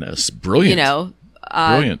 That's brilliant.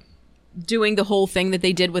 Brilliant. Doing the whole thing that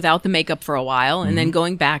they did without the makeup for a while, and then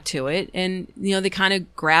going back to it, and they kind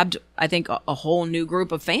of grabbed, I think, a whole new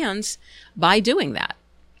group of fans by doing that.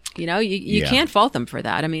 You can't fault them for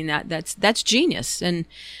that. That's genius. And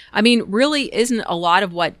really, isn't a lot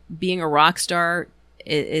of what being a rock star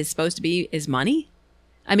is supposed to be is money?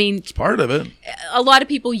 It's part of it. A lot of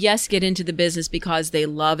people, yes, get into the business because they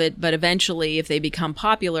love it, but eventually, if they become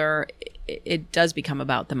popular, it does become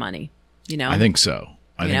about the money. I think so.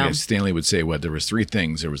 I think as Stanley would say, there was three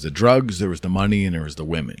things. There was the drugs, there was the money, and there was the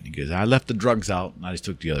women. Because I left the drugs out, and I just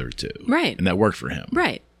took the other two. Right. And that worked for him.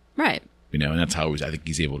 Right. And that's how I think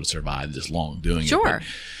he's able to survive this long doing it.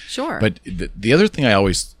 Sure. But the other thing I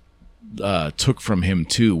always took from him,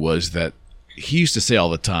 too, was that he used to say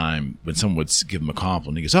all the time when someone would give him a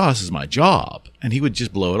compliment, he goes, "Oh, this is my job." And he would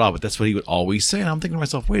just blow it off. But that's what he would always say. And I'm thinking to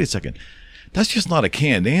myself, wait a second. That's just not a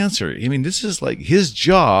canned answer. This is like his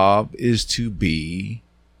job is to be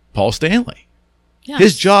Paul Stanley. Yeah,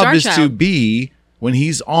 his job is Starchild. to be when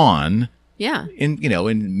he's on. Yeah. In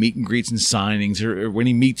meet and greets and signings or when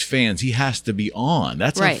he meets fans, he has to be on.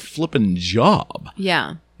 That's a flippin' job.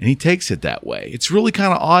 Yeah. And he takes it that way. It's really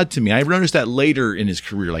kind of odd to me. I noticed that later in his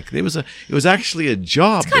career. Like it was actually a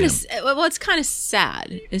job. It's kind of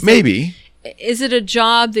sad. Maybe. Is it a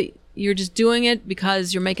job that you're just doing it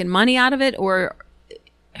because you're making money out of it, or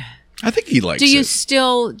I think he likes do you it.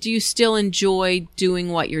 still enjoy doing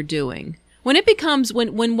what you're doing? When it becomes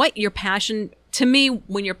when what your passion, to me,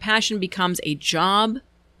 when your passion becomes a job,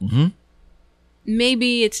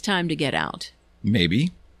 maybe it's time to get out.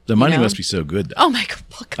 Maybe. The money must be so good, though. Oh my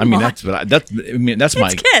God! That's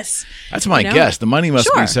my Kiss. That's my guess. The money must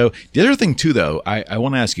be so. The other thing too, though, I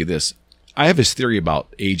want to ask you this. I have this theory about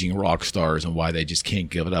aging rock stars and why they just can't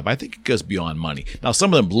give it up. I think it goes beyond money. Now,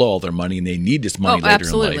 some of them blow all their money and they need this money later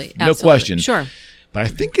in life. No question. Sure. But I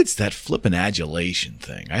think it's that flippin' adulation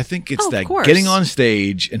thing. I think it's that course. getting on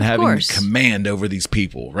stage and having command over these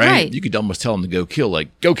people, right? You could almost tell them to go kill,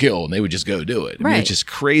 and they would just go do it. It's just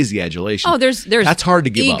crazy adulation. Oh, there's that's hard to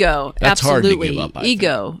give ego. up. That's absolutely. hard to give up.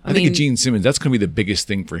 Ego. I think of Gene Simmons, that's going to be the biggest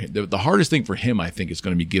thing for him. The hardest thing for him, I think, is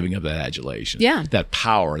going to be giving up that adulation. Yeah. That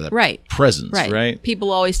power, that presence, right?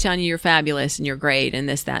 People always telling you you're fabulous and you're great and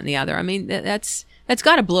this, that, and the other. That's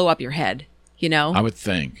got to blow up your head, I would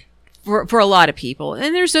think. For a lot of people.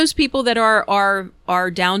 And there's those people that are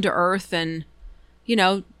down to earth and,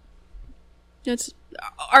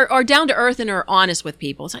 are down to earth and are honest with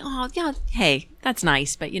people. It's like, oh, yeah, hey, that's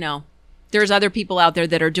nice. But, there's other people out there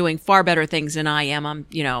that are doing far better things than I am.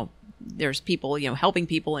 There's people, helping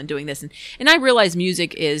people and doing this. And I realize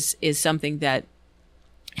music is something that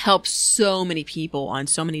helps so many people on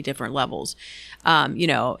so many different levels.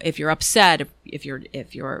 If you're upset, if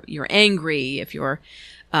you're angry, if you're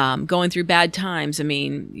going through bad times.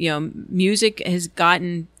 Music has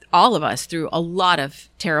gotten all of us through a lot of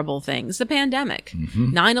terrible things. The pandemic,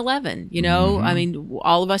 9/11,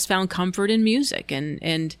 all of us found comfort in music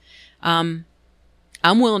and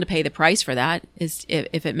I'm willing to pay the price for that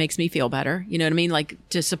if it makes me feel better. You know what I mean? Like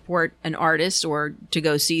to support an artist or to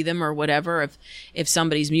go see them or whatever if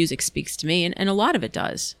somebody's music speaks to me. And a lot of it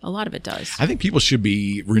does. I think people should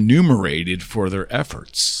be remunerated for their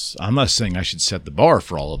efforts. I'm not saying I should set the bar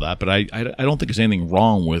for all of that, but I don't think there's anything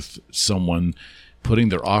wrong with someone putting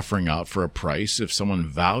their offering out for a price if someone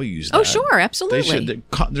values that. Oh, sure. Absolutely.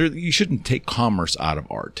 You shouldn't take commerce out of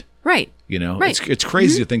art. Right. It's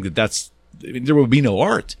crazy to think that's there would be no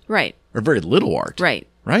art, Right. or very little art, Right.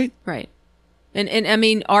 right? Right. And I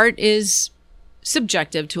mean, art is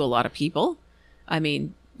subjective to a lot of people. I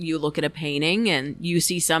mean, you look at a painting and you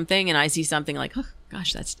see something and I see something like, oh,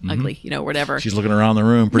 gosh, that's ugly, whatever. She's looking around the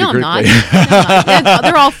room pretty No, I'm not. critically. No, I'm not. Yeah,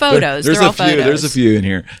 they're all photos. There's They're all a few. photos. There's a few in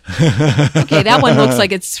here. Okay, that one looks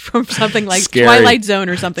like it's from something like Scary. Twilight Zone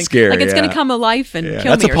or something. Scary, like it's going yeah. to come alive and Yeah,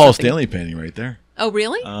 kill that's me a or Paul something. Stanley painting right there. Oh,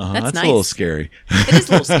 really? That's That's nice. a little scary. It is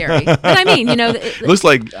a little scary. But I mean, It looks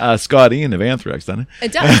like Scott Ian of Anthrax, doesn't it?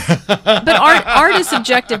 it does. But art is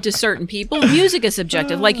subjective to certain people. Music is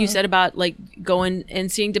subjective. Like you said about like going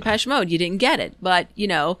and seeing Depeche Mode. You didn't get it. But,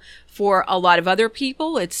 for a lot of other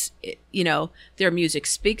people, their music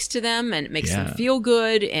speaks to them and it makes them feel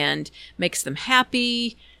good and makes them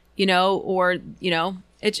happy,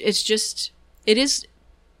 it's just, it is,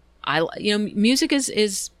 music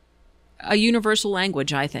is a universal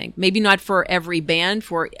language, I think. Maybe not for every band,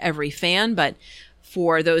 for every fan, but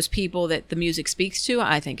for those people that the music speaks to,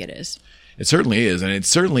 I think it is. It certainly is, and it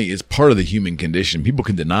certainly is part of the human condition. People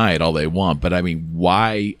can deny it all they want, but I mean,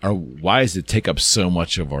 why does it take up so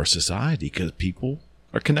much of our society? Because people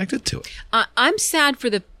are connected to it. I'm sad for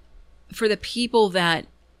the people that,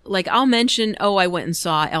 like, I'll mention, I went and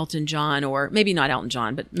saw Elton John, or maybe not Elton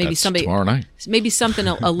John, but maybe That's somebody tomorrow night. maybe something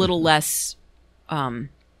a little less.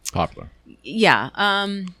 Popular. Yeah.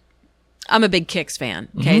 I'm a big Kicks fan.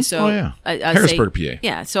 Okay. So I Harrisburg, say, PA.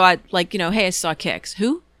 Yeah. So I hey, I saw Kicks.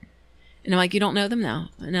 Who? And I'm like, you don't know them now.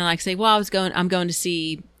 And I say, well, I'm going to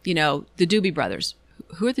see, the Doobie Brothers.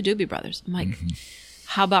 Who are the Doobie Brothers? I'm like,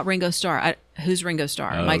 how about Ringo Starr? Who's Ringo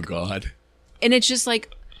Starr? I'm like, God. and it's just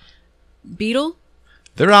like, Beatle?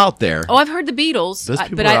 They're out there. Oh, I've heard the Beatles, Those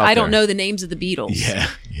people but are out I don't there. know the names of the Beatles.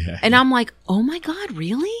 Yeah. And I'm like, oh my God,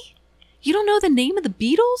 really? You don't know the name of the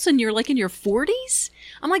Beatles and you're like in your 40s?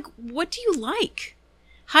 I'm like, what do you like?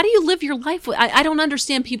 How do you live your life? I don't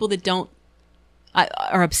understand people that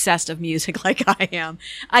are obsessed of music like I am.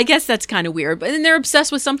 I guess that's kind of weird, but then they're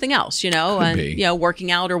obsessed with something else, and be.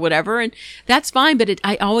 working out or whatever, and that's fine. But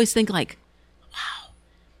I always think like, wow,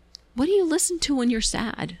 what do you listen to when you're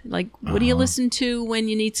sad? Like, what do you listen to when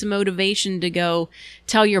you need some motivation to go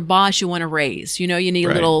tell your boss you want a raise? You need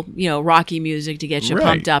Right. a little, Rocky music to get you Right.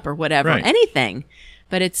 pumped up or whatever, Right. anything.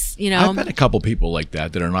 But it's, I've met a couple people like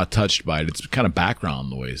that are not touched by it. It's kind of background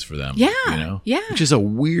noise for them. Yeah, yeah. Which is a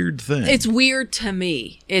weird thing. It's weird to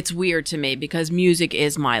me. It's weird to me because music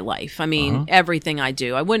is my life. I mean, everything I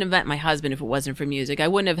do. I wouldn't have met my husband if it wasn't for music. I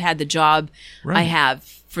wouldn't have had the job I Right. have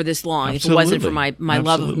for this long if it wasn't for Absolutely. my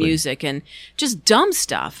love of Absolutely. music and just dumb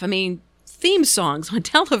stuff. I mean, theme songs on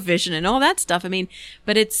television and all that stuff. I mean,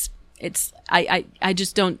 but I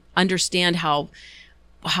just don't understand how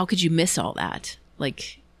could you miss all that?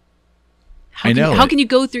 Like, I know. How can you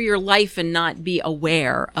go through your life and not be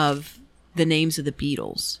aware of the names of the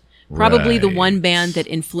Beatles? Probably the Right. one band that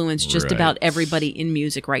influenced just Right. about everybody in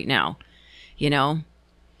music right now.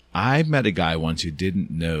 I met a guy once who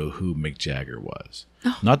didn't know who Mick Jagger was.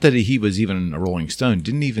 Oh. Not that he was even a Rolling Stone.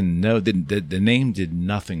 Didn't even know. The name did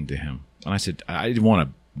nothing to him. And I said, I didn't want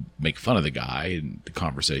to make fun of the guy in the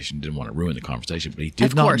conversation. Didn't want to ruin the conversation. But he did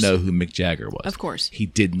Of not course. know who Mick Jagger was. Of course. He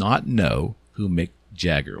did not know who Mick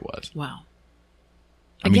Jagger was. Wow.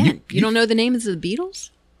 I mean, Again, you don't know the names of the Beatles?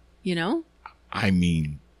 I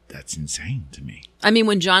mean, that's insane to me. I mean,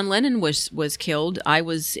 when John Lennon was killed, I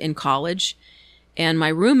was in college, and my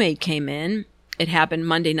roommate came in. It happened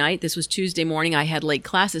Monday night. This was Tuesday morning. I had late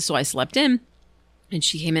classes, so I slept in. And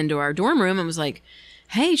she came into our dorm room and was like,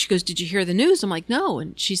 hey, she goes, did you hear the news? I'm like, no.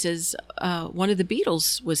 And she says, one of the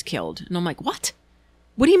Beatles was killed. And I'm like, what?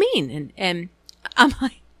 What do you mean? And I'm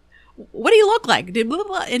like, what do you look like? Blah, blah,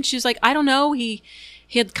 blah. And she's like, I don't know. He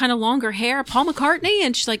had kind of longer hair. Paul McCartney?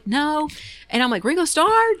 And she's like, no. And I'm like, Ringo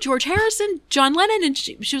Starr, George Harrison, John Lennon? And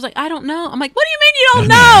she was like, I don't know. I'm like, what do you mean you don't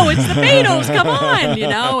know? It's the Beatles. Come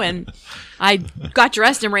on, And I got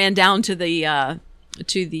dressed and ran down to the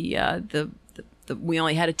we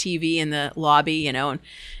only had a TV in the lobby, and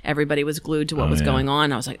everybody was glued to what was going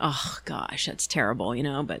on. I was like, oh gosh, that's terrible,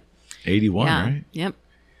 but 81, yeah. right? Yep.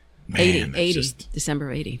 Man, 80,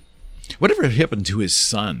 December of 80. Whatever happened to his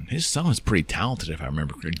son? His son was pretty talented, if I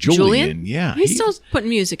remember correctly. Julian? Yeah. He's still putting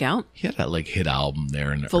music out. He had that hit album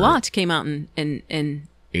there in Velotte came out in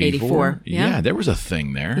 84. Yeah, there was a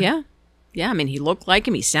thing there. Yeah. Yeah, I mean, he looked like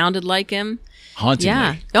him. He sounded like him. Hauntingly.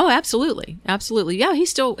 Yeah. Oh, absolutely. Absolutely. Yeah, he's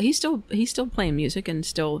still playing music and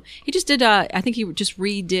he just did I think he just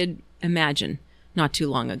redid Imagine not too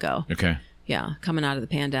long ago. Okay. Yeah, coming out of the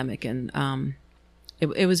pandemic, and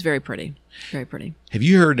it was very pretty. Very pretty. Have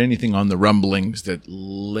you heard anything on the rumblings that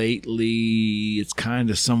lately it's kind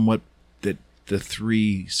of somewhat that the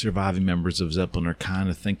 3 surviving members of Zeppelin are kind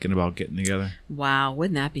of thinking about getting together? Wow,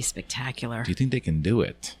 wouldn't that be spectacular? Do you think they can do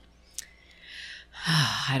it?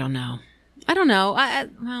 I don't know.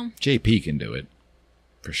 Well, JP can do it,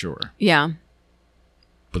 for sure. yeah.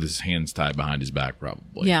 With his hands tied behind his back,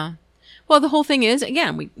 probably. Yeah. Well, the whole thing is,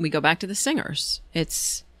 again, we go back to the singers.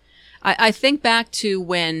 I think back to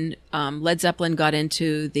when Led Zeppelin got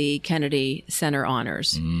into the Kennedy Center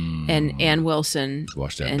honors and Ann Wilson.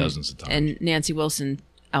 Watched that dozens of times. And Nancy Wilson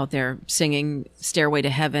out there singing Stairway to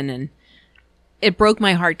Heaven. And it broke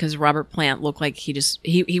my heart because Robert Plant looked like he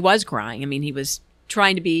was crying. I mean, he was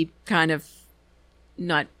trying to be kind of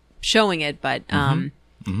not showing it, but,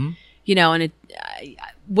 you know, and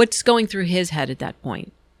what's going through his head at that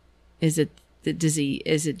point? Is it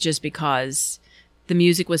just because the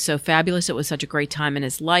music was so fabulous? It was such a great time in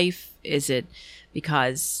his life. Is it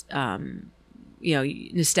because, you know,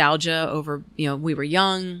 nostalgia over, you know, we were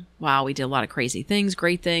young. Wow. We did a lot of crazy things,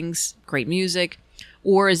 great music.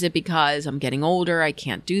 Or is it because I'm getting older? I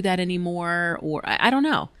can't do that anymore. Or I don't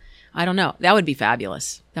know. That would be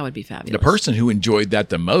fabulous. The person who enjoyed that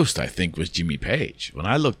the most, I think, was Jimmy Page. When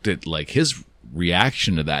I looked at like his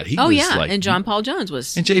reaction to that, he was like, and John Paul Jones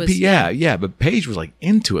was, and JP, yeah, but Page was like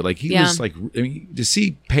into it. Like he Yeah. was like, I mean, to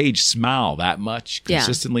see Page smile that much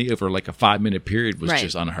consistently over like a 5-minute period was Right.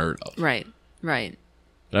 just unheard of. right.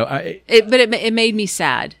 But It made me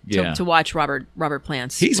sad Yeah. to watch Robert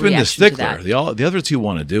Plant's. he's been the reaction to stickler. that. The other two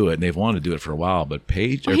want to do it, and they've wanted to do it for a while. But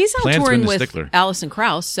Page, Well, he's out Plant's touring been the with stickler. Alison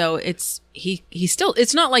Krauss, so he's still.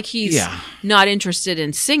 It's not like he's Yeah. not interested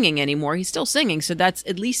in singing anymore. He's still singing, so that's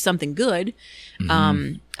at least something good.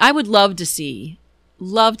 Mm-hmm. I would love to see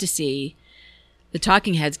the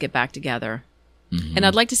Talking Heads get back together, and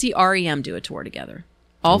I'd like to see REM do a tour together.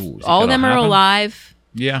 All Ooh, is all that of them gonna are happen? alive.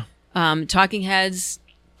 Yeah, Talking Heads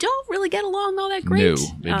don't really get along all that great. No,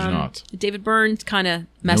 they do not. David Byrne kind of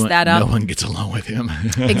messed no one, that up. No one gets along with him.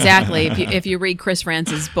 Exactly. If you read Chris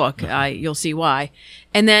France's book, you'll see why.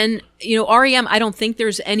 And then, you know, REM, I don't think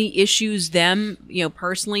there's any issues them, you know,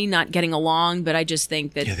 personally not getting along, but I just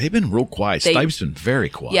think that Yeah, they've been real quiet. Stipe's been very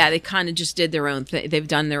quiet. they kind of just did their own thing. They've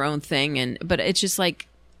done their own thing, but it's just like,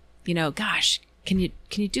 you know, gosh, can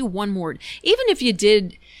you do one more? Even if you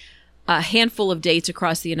did a handful of dates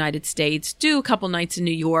across the United States, do a couple nights in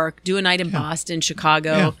New York, do a night in Boston,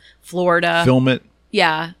 Chicago, Yeah. Florida. Film it.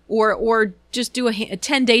 Yeah, or just do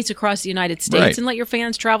 10 dates across the United States Right. and let your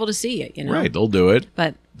fans travel to see it. You know, Right, they'll do it.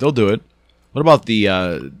 But They'll do it. What about the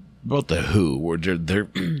Who? Where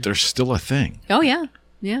they're still a thing. oh yeah.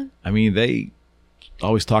 I mean, they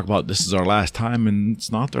always talk about this is our last time, and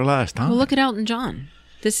it's not their last time. Well, look at Elton John.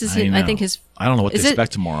 This is, I I know. think his. I don't know what to is it-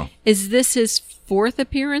 expect tomorrow. Is this his 4th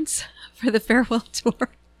appearance for the farewell tour?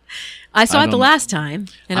 I saw I it the don't- last time,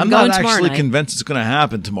 and I'm, I'm going not tomorrow actually night. convinced it's going to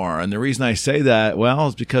happen tomorrow, and the reason I say that, well,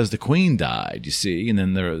 is because the Queen died. You see, and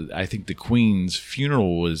then I think the Queen's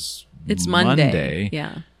funeral was It's Monday.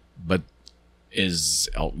 Yeah. But is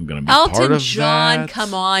Elton going to be part Elton of John, that?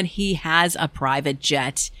 come on. He has a private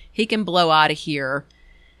jet. He can blow out of here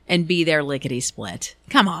and be there lickety split.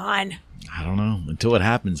 Come on. I don't know. Until it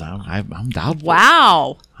happens, I'm doubtful.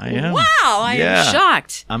 Wow. I am. Wow. I Yeah. am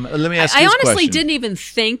shocked. Let me ask I you this honestly question. didn't even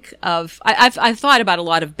think of. I've thought about a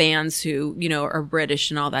lot of bands who, you know, are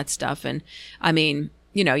British and all that stuff. And I mean,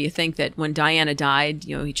 you know, you think that when Diana died,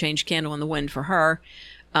 you know, he changed "Candle in the Wind" for her.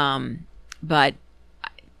 But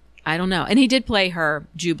I don't know. And he did play her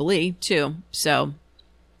Jubilee too. So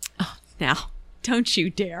now, don't you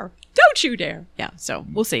dare! Don't you dare! Yeah. So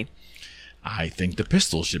we'll see. I think the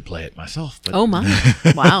Pistols should play it myself. But Oh my!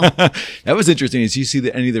 Wow. that was interesting. Did you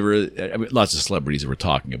see any of the? I mean, lots of celebrities that were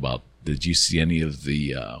talking about. Did you see any of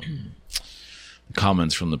the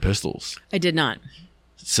comments from the Pistols? I did not.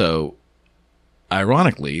 So,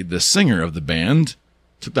 ironically, the singer of the band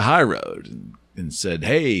took the high road and said,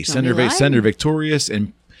 "Hey, Johnny send Lydon. her victorious,"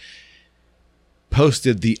 and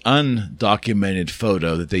posted the undocumented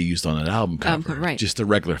photo that they used on an album cover, right. just the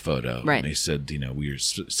regular photo. Right. And they said, you know, we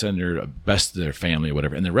send her best to their family or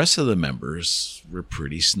whatever. And the rest of the members were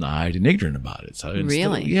pretty snide and ignorant about it. So instead of-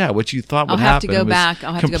 Really? yeah, what you thought would I'll have to happen go was back.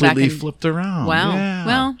 I'll have to go back completely and- flipped around. Wow. Yeah.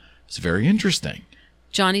 Well- it's very interesting.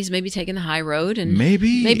 Johnny's maybe taking the high road, and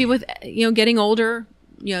Maybe. with, you know, getting older,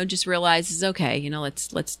 you know, just realizes, okay, you know,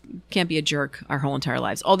 let's can't be a jerk our whole entire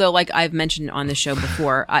lives. Although, like I've mentioned on this show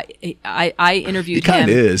before, I interviewed He him,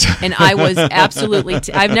 kinda is. and I was absolutely.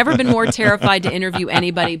 I've never been more terrified to interview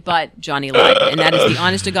anybody but Johnny Lydon, and that is the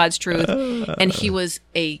honest to God's truth. And he was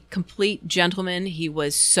a complete gentleman. He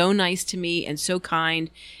was so nice to me and so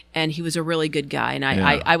kind, and he was a really good guy. And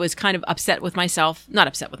Yeah. I was kind of upset with myself, not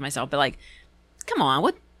upset with myself, but like, come on,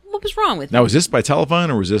 what what was wrong with me? Now, was this by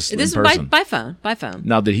telephone or was this This in is person? by phone. By phone.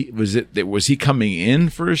 Now, was he coming in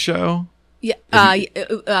for a show? Yeah.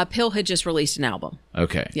 Pill had just released an album.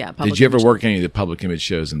 Okay. Yeah, Did Public you ever Image. work any of the public image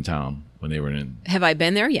shows in town when they were in? Have I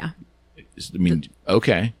been there? Yeah. I mean,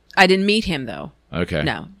 okay. I didn't meet him though. Okay.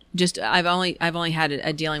 No. Just I've only had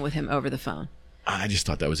a dealing with him over the phone. I just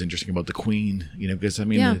thought that was interesting about the Queen, because I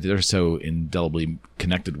mean, Yeah. they're so indelibly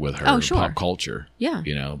connected with her Oh, sure. pop culture. Yeah.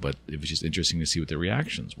 But it was just interesting to see what the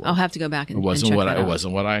reactions were. I'll have to go back and It wasn't and check what that it out.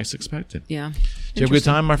 wasn't what I expected. Yeah. Did you have a good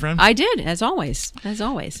time, my friend? I did, as always. As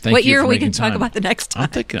always. Thank What you year for we making can talk time. about the next time? I'm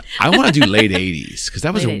thinking I want to do late '80s because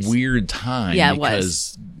that was Late a 80s. weird time. Yeah, it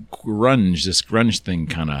because this grunge thing,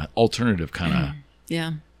 kind of alternative, kind Yeah.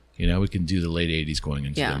 of. We can do the late '80s going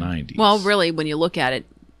into Yeah. the '90s. Well, really, when you look at it,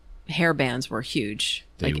 hair bands were huge.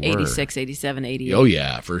 They like were. 86, 87, 88. oh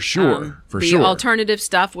yeah, for sure, for the sure. alternative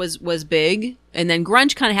stuff was big, and then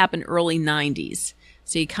grunge kind of happened early 90s.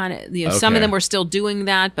 So you kind of, some of Okay. them were still doing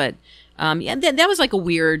that, but that was like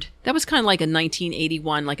that was kind of like a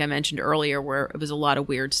 1981, like I mentioned earlier, where it was a lot of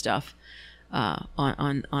weird stuff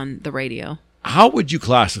on the radio. How would you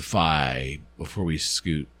classify, before we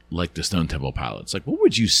scoot, like the Stone Temple Pilots? Like, what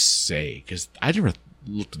would you say? Because I never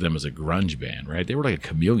looked at them as a grunge band, right? They were like a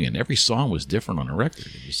chameleon. Every song was different on a record.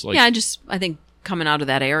 It was like, I think coming out of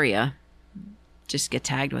that area, just get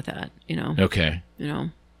tagged with that, okay.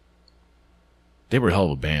 They were a hell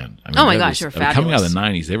of a band. I mean, Oh my that gosh, was- they were coming out of fabulous. the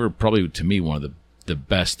 '90s, they were probably, to me, one of the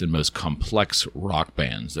best and most complex rock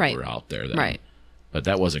bands that Right. were out there then. Right. But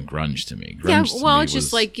that wasn't grunge to me. Yeah, Grunge to well, me it's just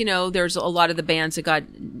was- like, there's a lot of the bands that got,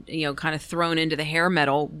 kind of thrown into the hair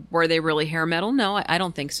metal. Were they really hair metal? No, I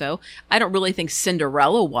don't think so. I don't really think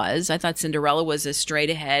Cinderella was. I thought Cinderella was a straight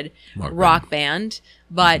ahead rock band.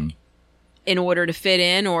 But in order to fit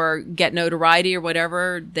in or get notoriety or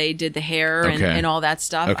whatever, they did the hair Okay. and all that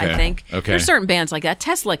stuff, Okay. I think. Okay. There's certain bands like that.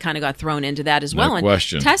 Tesla kind of got thrown into that as well.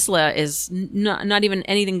 question. And Tesla is not even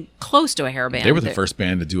anything close to a hair band. they were the first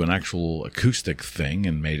band to do an actual acoustic thing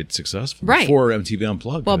and made it successful. Right. Before MTV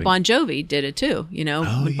Unplugged. Well, I think. Bon Jovi did it too.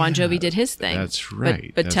 Bon Jovi did his thing. That's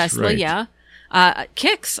right. But That's Tesla, right. yeah.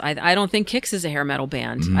 Kix, I don't think Kix is a hair metal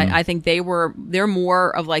band. Mm-hmm. I think they're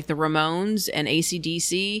more of like the Ramones and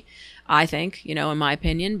AC/DC. I think, in my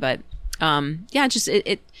opinion. But just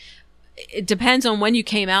it depends on when you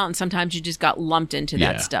came out, and sometimes you just got lumped into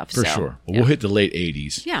Yeah, that stuff. for so, sure. Well, yeah. we'll hit the late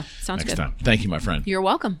 '80s. Yeah, sounds next good. time. Thank you, my friend. You're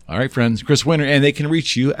welcome. All right, friends. Chris Winter, and they can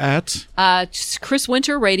reach you at. Just Chris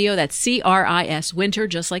Winter Radio. That's CRIS Winter,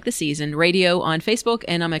 just like the season. Radio on Facebook,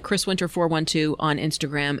 and I'm at Chris Winter 412 on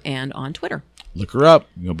Instagram and on Twitter. Look her up.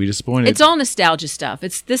 You'll be disappointed. It's all nostalgia stuff.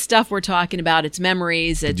 It's this stuff we're talking about. It's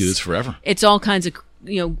memories. It's do this forever. It's all kinds of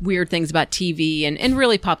weird things about TV and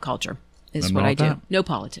really pop culture is Nothing what wrong I with do. that. No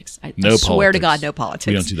politics. I No swear to politics. God, no politics.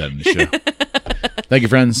 We don't do that in the show. Thank you,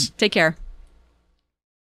 friends. Take care.